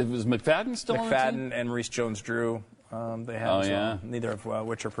have? Was McFadden still on the team? McFadden and Maurice Jones-Drew? They have. Oh, yeah. Neither of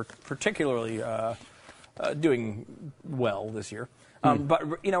which are particularly doing well this year.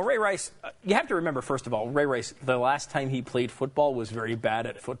 But Ray Rice. You have to remember, first of all, Ray Rice. The last time he played football was very bad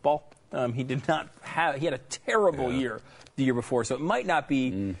at football. He did not have. He had a terrible year the year before, so it might not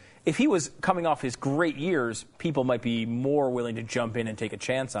be. If he was coming off his great years, people might be more willing to jump in and take a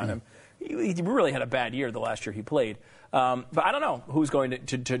chance on him. He really had a bad year the last year he played. But I don't know who's going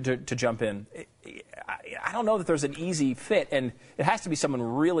to jump in. I don't know that there's an easy fit, and it has to be someone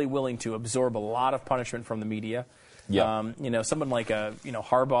really willing to absorb a lot of punishment from the media. Yeah. Someone like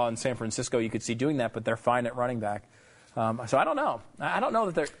Harbaugh in San Francisco, you could see doing that, but they're fine at running back. So I don't know. I don't know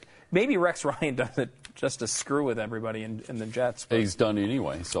that they're. Maybe Rex Ryan does it just to screw with everybody in the Jets. He's done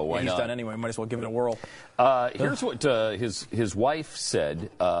anyway, so why not? He's done anyway. Might as well give it a whirl. Here's what his wife said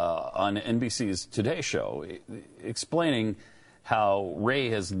on NBC's Today Show, explaining how Ray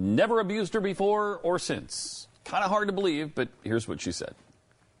has never abused her before or since. Kind of hard to believe, but here's what she said.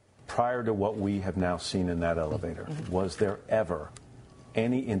 Prior to what we have now seen in that elevator, was there ever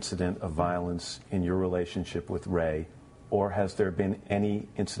any incident of violence in your relationship with Ray, or has there been any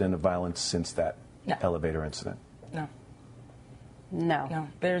incident of violence since that elevator incident? No,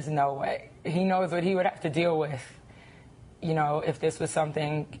 there's no way. He knows what he would have to deal with, if this was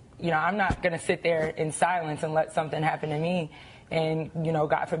something, I'm not going to sit there in silence and let something happen to me and,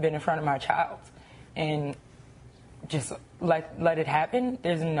 God forbid, in front of my child and just let it happen.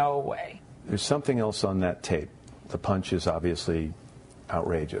 There's no way. There's something else on that tape. The punch is obviously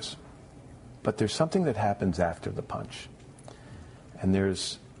outrageous. But there's something that happens after the punch. And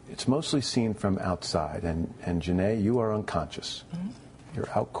there's it's mostly seen from outside. And Janae, you are unconscious. Mm-hmm. You're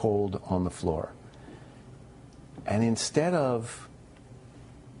out cold on the floor. And instead of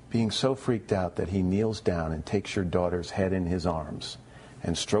being so freaked out that he kneels down and takes your daughter's head in his arms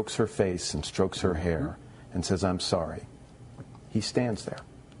and strokes her face and strokes her hair and says, "I'm sorry," he stands there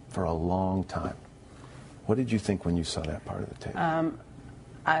for a long time. What did you think when you saw that part of the tape?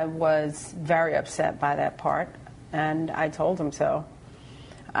 I was very upset by that part, and I told him so.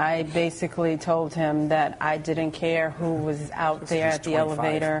 I basically told him that I didn't care who was out there at the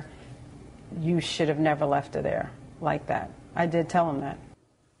elevator. You should have never left her there like that. I did tell him that.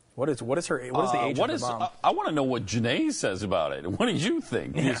 What is the age of the mom? I want to know what Janae says about it. What did you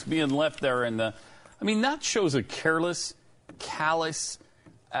think? Yeah. Just being left there that shows a careless, callous,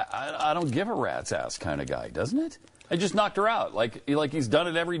 I don't give a rat's ass kind of guy, doesn't it? I just knocked her out, like he's done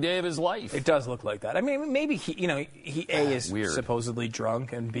it every day of his life. It does look like that. I mean, maybe he A, is weird. Supposedly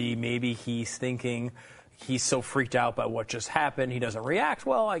drunk, and B, maybe he's thinking he's so freaked out by what just happened, he doesn't react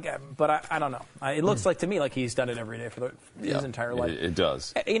well. But I don't know. It looks like to me like he's done it every day for his entire life. It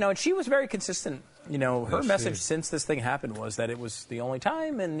does. And she was very consistent. Her message since this thing happened was that it was the only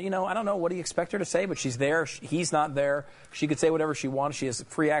time, and I don't know what do you expect her to say, but she's there. He's not there. She could say whatever she wants. She has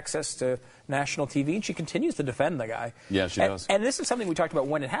free access to national TV, and she continues to defend the guy. Yeah, she does. And this is something we talked about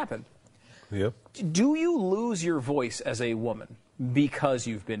when it happened. Yep. Do you lose your voice as a woman because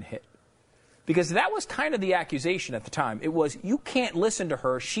you've been hit? Because that was kind of the accusation at the time. It was, you can't listen to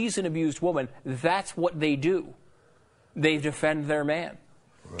her. She's an abused woman. That's what they do. They defend their man.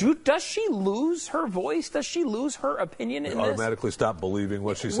 Right. Does she lose her voice? Does she lose her opinion in this? Automatically stop believing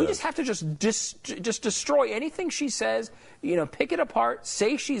what she says. We just have to just destroy anything she says, pick it apart,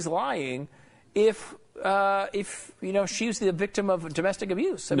 say she's lying if she's the victim of domestic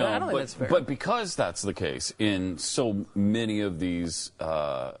abuse. I don't think that's fair. But because that's the case in so many of these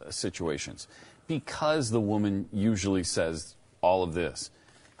situations, because the woman usually says all of this,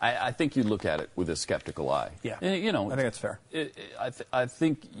 I think you look at it with a skeptical eye. Yeah, I think that's fair. I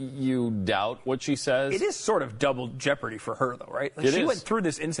think you doubt what she says. It is sort of double jeopardy for her, though, right? She went through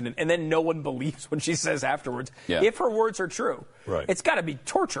this incident, and then no one believes what she says afterwards. Yeah. If her words are true, right. It's got to be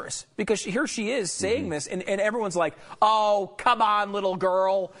torturous because here she is saying this, and everyone's like, "Oh, come on, little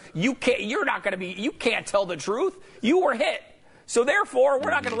girl, you can't tell the truth. You were hit, so therefore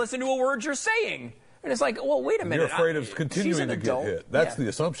we're not going to listen to a word you're saying." And it's like, well, wait a minute. You're afraid of continuing to get hit. That's the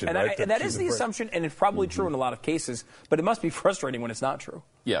assumption, right? And that is the assumption, and it's probably true in a lot of cases, but it must be frustrating when it's not true.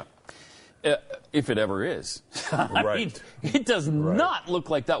 Yeah. If it ever is. Right. It does not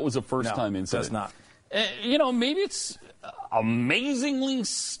look like that was a first-time incident. It does not. Maybe it's amazingly,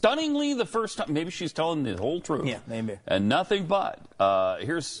 stunningly the first time. Maybe she's telling the whole truth. Yeah, maybe. And nothing but.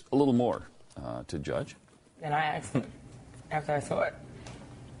 Here's a little more to judge. And I asked him, after I saw it,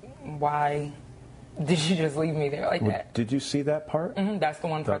 why did you just leave me there like that? Did you see that part? Mm-hmm, that's the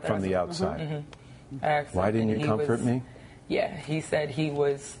one part from the outside. Mm-hmm. Why didn't you comfort me? Yeah, he said he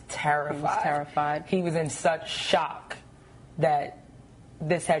was terrified. He was terrified. He was in such shock that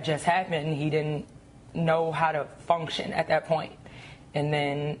this had just happened. He didn't know how to function at that point. And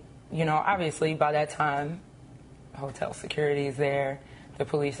then, obviously by that time, hotel security is there. The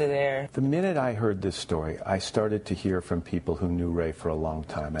police are there. The minute I heard this story, I started to hear from people who knew Ray for a long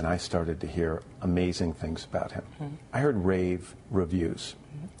time, and I started to hear amazing things about him. Mm-hmm. I heard rave reviews.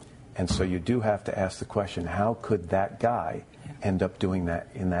 Mm-hmm. And so you do have to ask the question, how could that guy end up doing that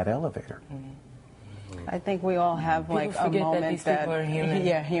in that elevator? Mm-hmm. I think we all have a moment that these people are human.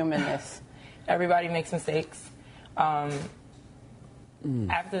 Yeah, humanness. Everybody makes mistakes. After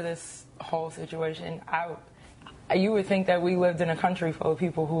this whole situation, you would think that we lived in a country full of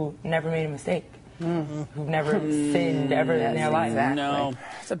people who never made a mistake, who've never sinned ever in their life. Exactly. No,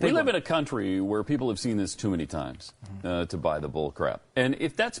 we live in a country where people have seen this too many times to buy the bull crap. And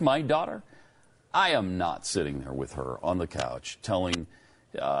if that's my daughter, I am not sitting there with her on the couch telling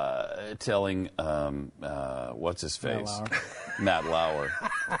what's his face, Matt Lauer.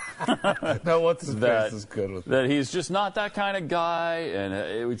 No, what's his face is good with that. He's just not that kind of guy, and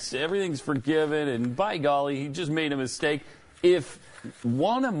everything's forgiven. And by golly, he just made a mistake. If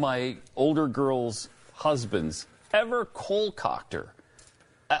one of my older girl's husbands ever cold-cocked her,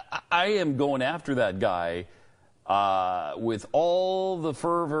 I am going after that guy with all the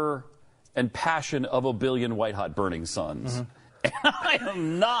fervor and passion of a billion white-hot burning suns. Mm-hmm. And I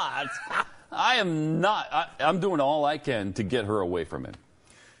am not. I'm doing all I can to get her away from him.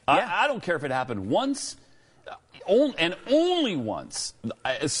 Yeah. I don't care if it happened once, and only once.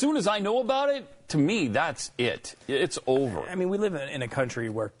 As soon as I know about it, to me, that's it. It's over. I mean, we live in a country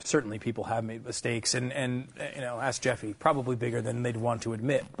where certainly people have made mistakes, and ask Jeffy, probably bigger than they'd want to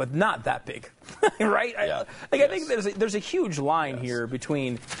admit, but not that big, right? Yeah. I think there's a huge line here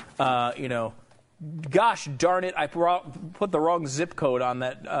between, gosh darn it, I put the wrong zip code on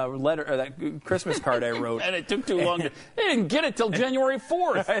that letter or that Christmas card I wrote. And it took too long. They didn't get it till January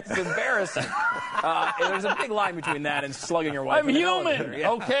 4th. It's embarrassing. There's a big line between that and slugging your wife. I'm human,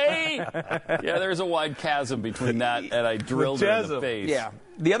 okay? Yeah, there's a wide chasm between that and I drilled her in the face. Yeah.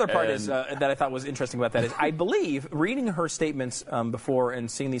 The other part is that I thought was interesting about that is I believe, reading her statements before and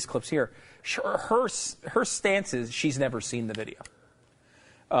seeing these clips here, her stance is she's never seen the video.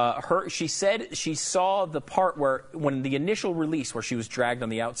 She said she saw the part when the initial release where she was dragged on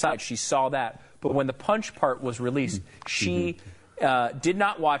the outside, she saw that. But when the punch part was released, she did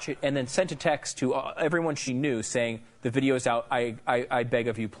not watch it and then sent a text to everyone she knew saying, the video's out, I beg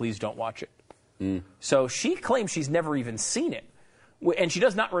of you, please don't watch it. So she claims she's never even seen it. And she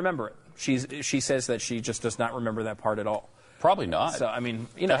does not remember it. She says that she just does not remember that part at all. Probably not. So, I mean,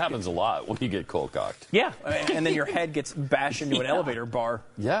 that happens a lot when you get cold cocked. Yeah, and then your head gets bashed into an elevator bar.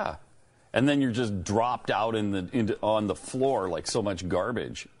 Yeah, and then you're just dropped out on the floor like so much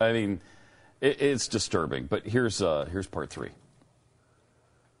garbage. I mean, it's disturbing. But here's part 3.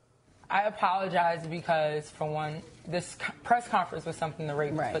 I apologize because, for one, this press conference was something the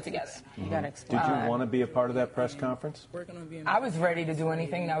Ravens put together. You got to explain. Did you want to be a part of that press conference? I was ready to do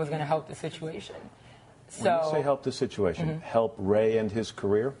anything that was going to help the situation. When you say help the situation, help Ray and his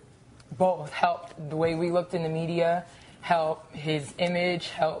career? Both. Help the way we looked in the media, help his image,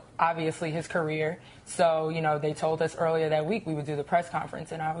 help, obviously, his career. So, they told us earlier that week we would do the press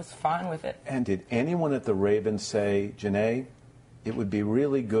conference, and I was fine with it. And did anyone at the Ravens say, Janae, it would be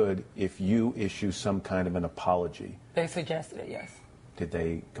really good if you issue some kind of an apology? They suggested it, yes. Did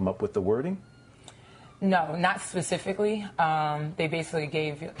they come up with the wording? No, not specifically. They basically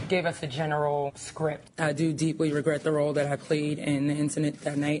gave us a general script. I do deeply regret the role that I played in the incident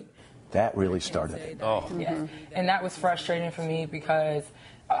that night. That really started it. Oh. Yes. And that was frustrating for me because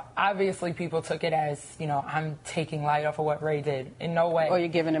obviously people took it as, I'm taking light off of what Ray did. In no way. Or you're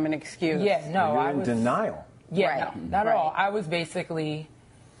giving him an excuse. Yeah, no. You're in denial. Yeah, no, not at all. I was basically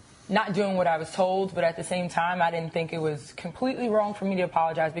not doing what I was told, but at the same time, I didn't think it was completely wrong for me to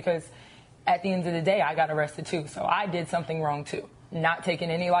apologize because at the end of the day, I got arrested too. So I did something wrong too. Not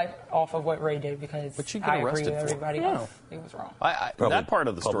taking any light off of what Ray did because I agree with everybody else. It was wrong. That part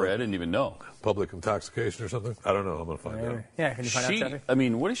of the story I didn't even know. Public intoxication or something? I don't know. I'm going to find out. Yeah, can you find out, Jeffy? I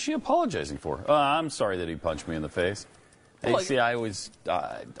mean, what is she apologizing for? I'm sorry that he punched me in the face. Hey, see, I just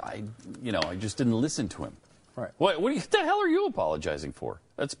didn't listen to him. Right. What the hell are you apologizing for?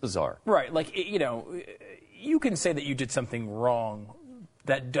 That's bizarre. Right. Like, you can say that you did something wrong.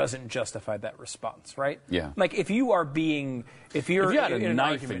 That doesn't justify that response, right? Yeah. Like if you had a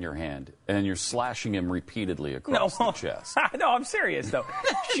knife in your hand and you're slashing him repeatedly across the chest. No, I'm serious though.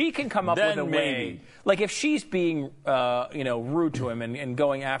 She can come up with a way. Like if she's being, rude to him and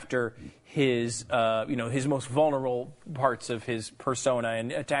going after his, his most vulnerable parts of his persona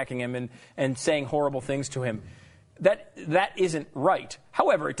and attacking him and saying horrible things to him, that isn't right.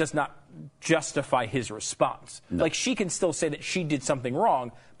 However, it does not justify his response. No. Like she can still say that she did something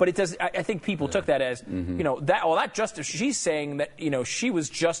wrong, but it does. I think people took that as she's saying that she was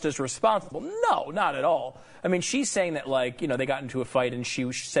just as responsible. No, not at all. I mean, she's saying that they got into a fight and she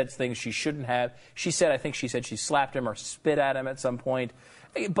said things she shouldn't have. She said she slapped him or spit at him at some point,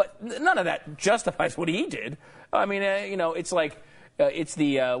 but none of that justifies what he did. I mean, it's like. It's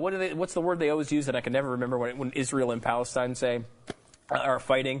the what's the word they always use that I can never remember when Israel and Palestine are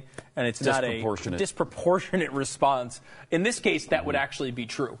fighting, and it's not a disproportionate response. In this case, that would actually be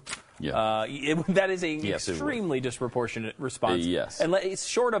true. Yeah. That is an extremely disproportionate response. Yes. And it's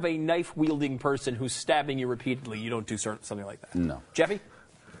short of a knife-wielding person who's stabbing you repeatedly, you don't do something like that. No. Jeffy?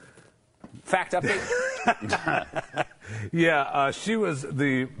 Fact update? Yeah, she was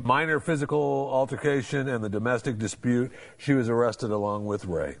the minor physical altercation and the domestic dispute. She was arrested along with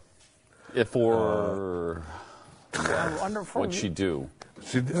Ray. For what'd she do?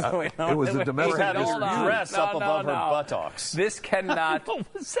 It was a domestic dispute. Dress up above her buttocks. This cannot. What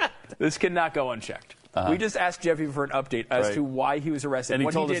was that? This cannot go unchecked. We just asked Jeffy for an update as to why he was arrested. And he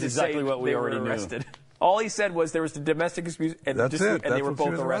what told he us did exactly what we already knew. All he said was there was a domestic dispute, and they were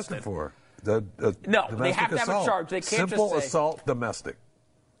both arrested for. No, they have to have a charge. They can't Simple just say assault, domestic.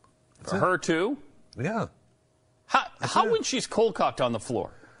 For her too? Yeah. How when she's cold cocked on the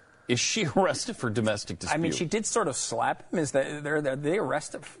floor? Is she arrested for domestic dispute? I mean, she did sort of slap him. Is that they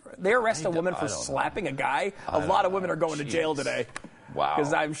arrest a woman for slapping a guy? A lot of women are going to jail today. Wow.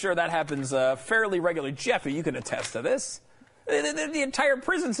 Because I'm sure that happens fairly regularly. Jeffy, you can attest to this. The entire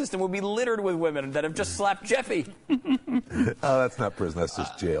prison system would be littered with women that have just slapped Jeffy. Oh, that's not prison. That's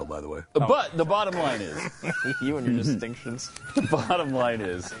just jail, by the way. But the bottom line is... You and your distinctions. The bottom line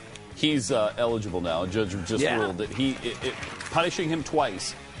is he's eligible now. A judge just ruled that punishing him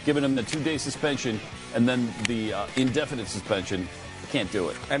twice, giving him the 2-day suspension and then the indefinite suspension, can't do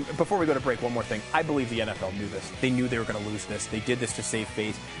it. And before we go to break, one more thing. I believe the NFL knew this. They knew they were going to lose this. They did this to save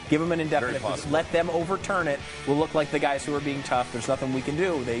face. Give them an indefinite. Let them overturn it. We'll look like the guys who are being tough. There's nothing we can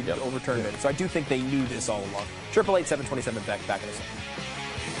do. They overturned it. So I do think they knew this all along. 888-727 back in a second.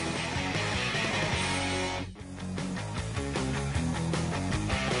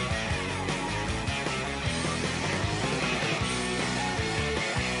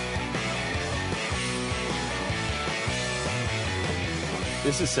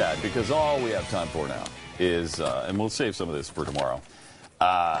 This is sad because all we have time for now is, and we'll save some of this for tomorrow,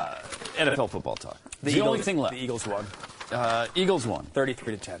 NFL football talk. The only thing left. The Eagles won. Eagles won.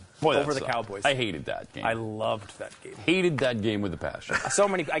 33-10. Boy, over the Cowboys. I hated that game. I loved that game. Hated that game with a passion.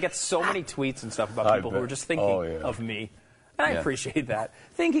 I get so many tweets and stuff about people who are just thinking of me. And I appreciate that.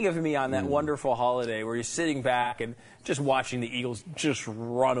 Thinking of me on that wonderful holiday where you're sitting back and just watching the Eagles just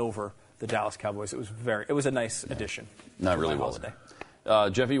run over the Dallas Cowboys. It was a nice addition. Not really well.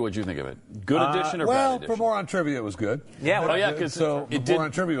 Jeffy, what'd you think of it? Good addition or bad addition? Well, for More on Trivia, it was good. Yeah. Because More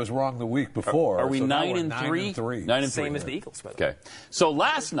on Trivia was wrong the week before. Are we so 9-3? 9-3. 9-3. Same as the Eagles, by the way. Okay. So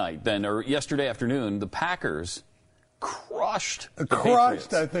last night, then, or yesterday afternoon, the Packers crushed the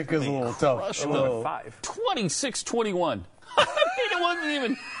Patriots. I think, is a little tough. Crushed 26-21. I mean, it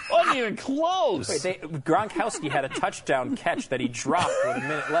wasn't even close. Wait, Gronkowski had a touchdown catch that he dropped with a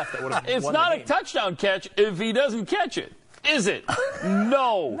minute left. That would have It's won not the a game. touchdown catch if he doesn't catch it. Is it?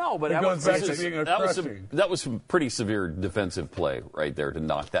 No. No, but It goes back to being a crushing. that was some pretty severe defensive play right there to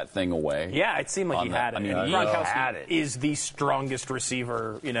knock that thing away. Yeah, it seemed like he had it. I mean, Gronkowski is the strongest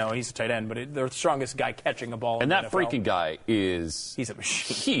receiver. You know, he's a tight end, but the strongest guy catching a ball. And in that the NFL. freaking guy is... He's a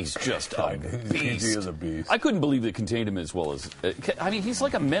machine. He's just a beast. He is a beast. I couldn't believe they contained him as well as... I mean, he's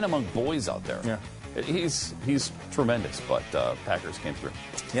like a man among boys out there. Yeah. He's tremendous, but Packers came through.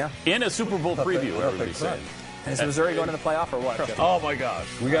 Yeah. In a Super Bowl preview, everybody's saying. Is Missouri going to the playoff or what? Oh my gosh,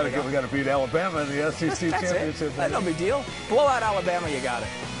 we got to beat Alabama in the SEC championship. That's no big deal. Blow out Alabama, you got it.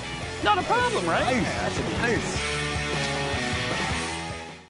 Not a problem, right? Nice.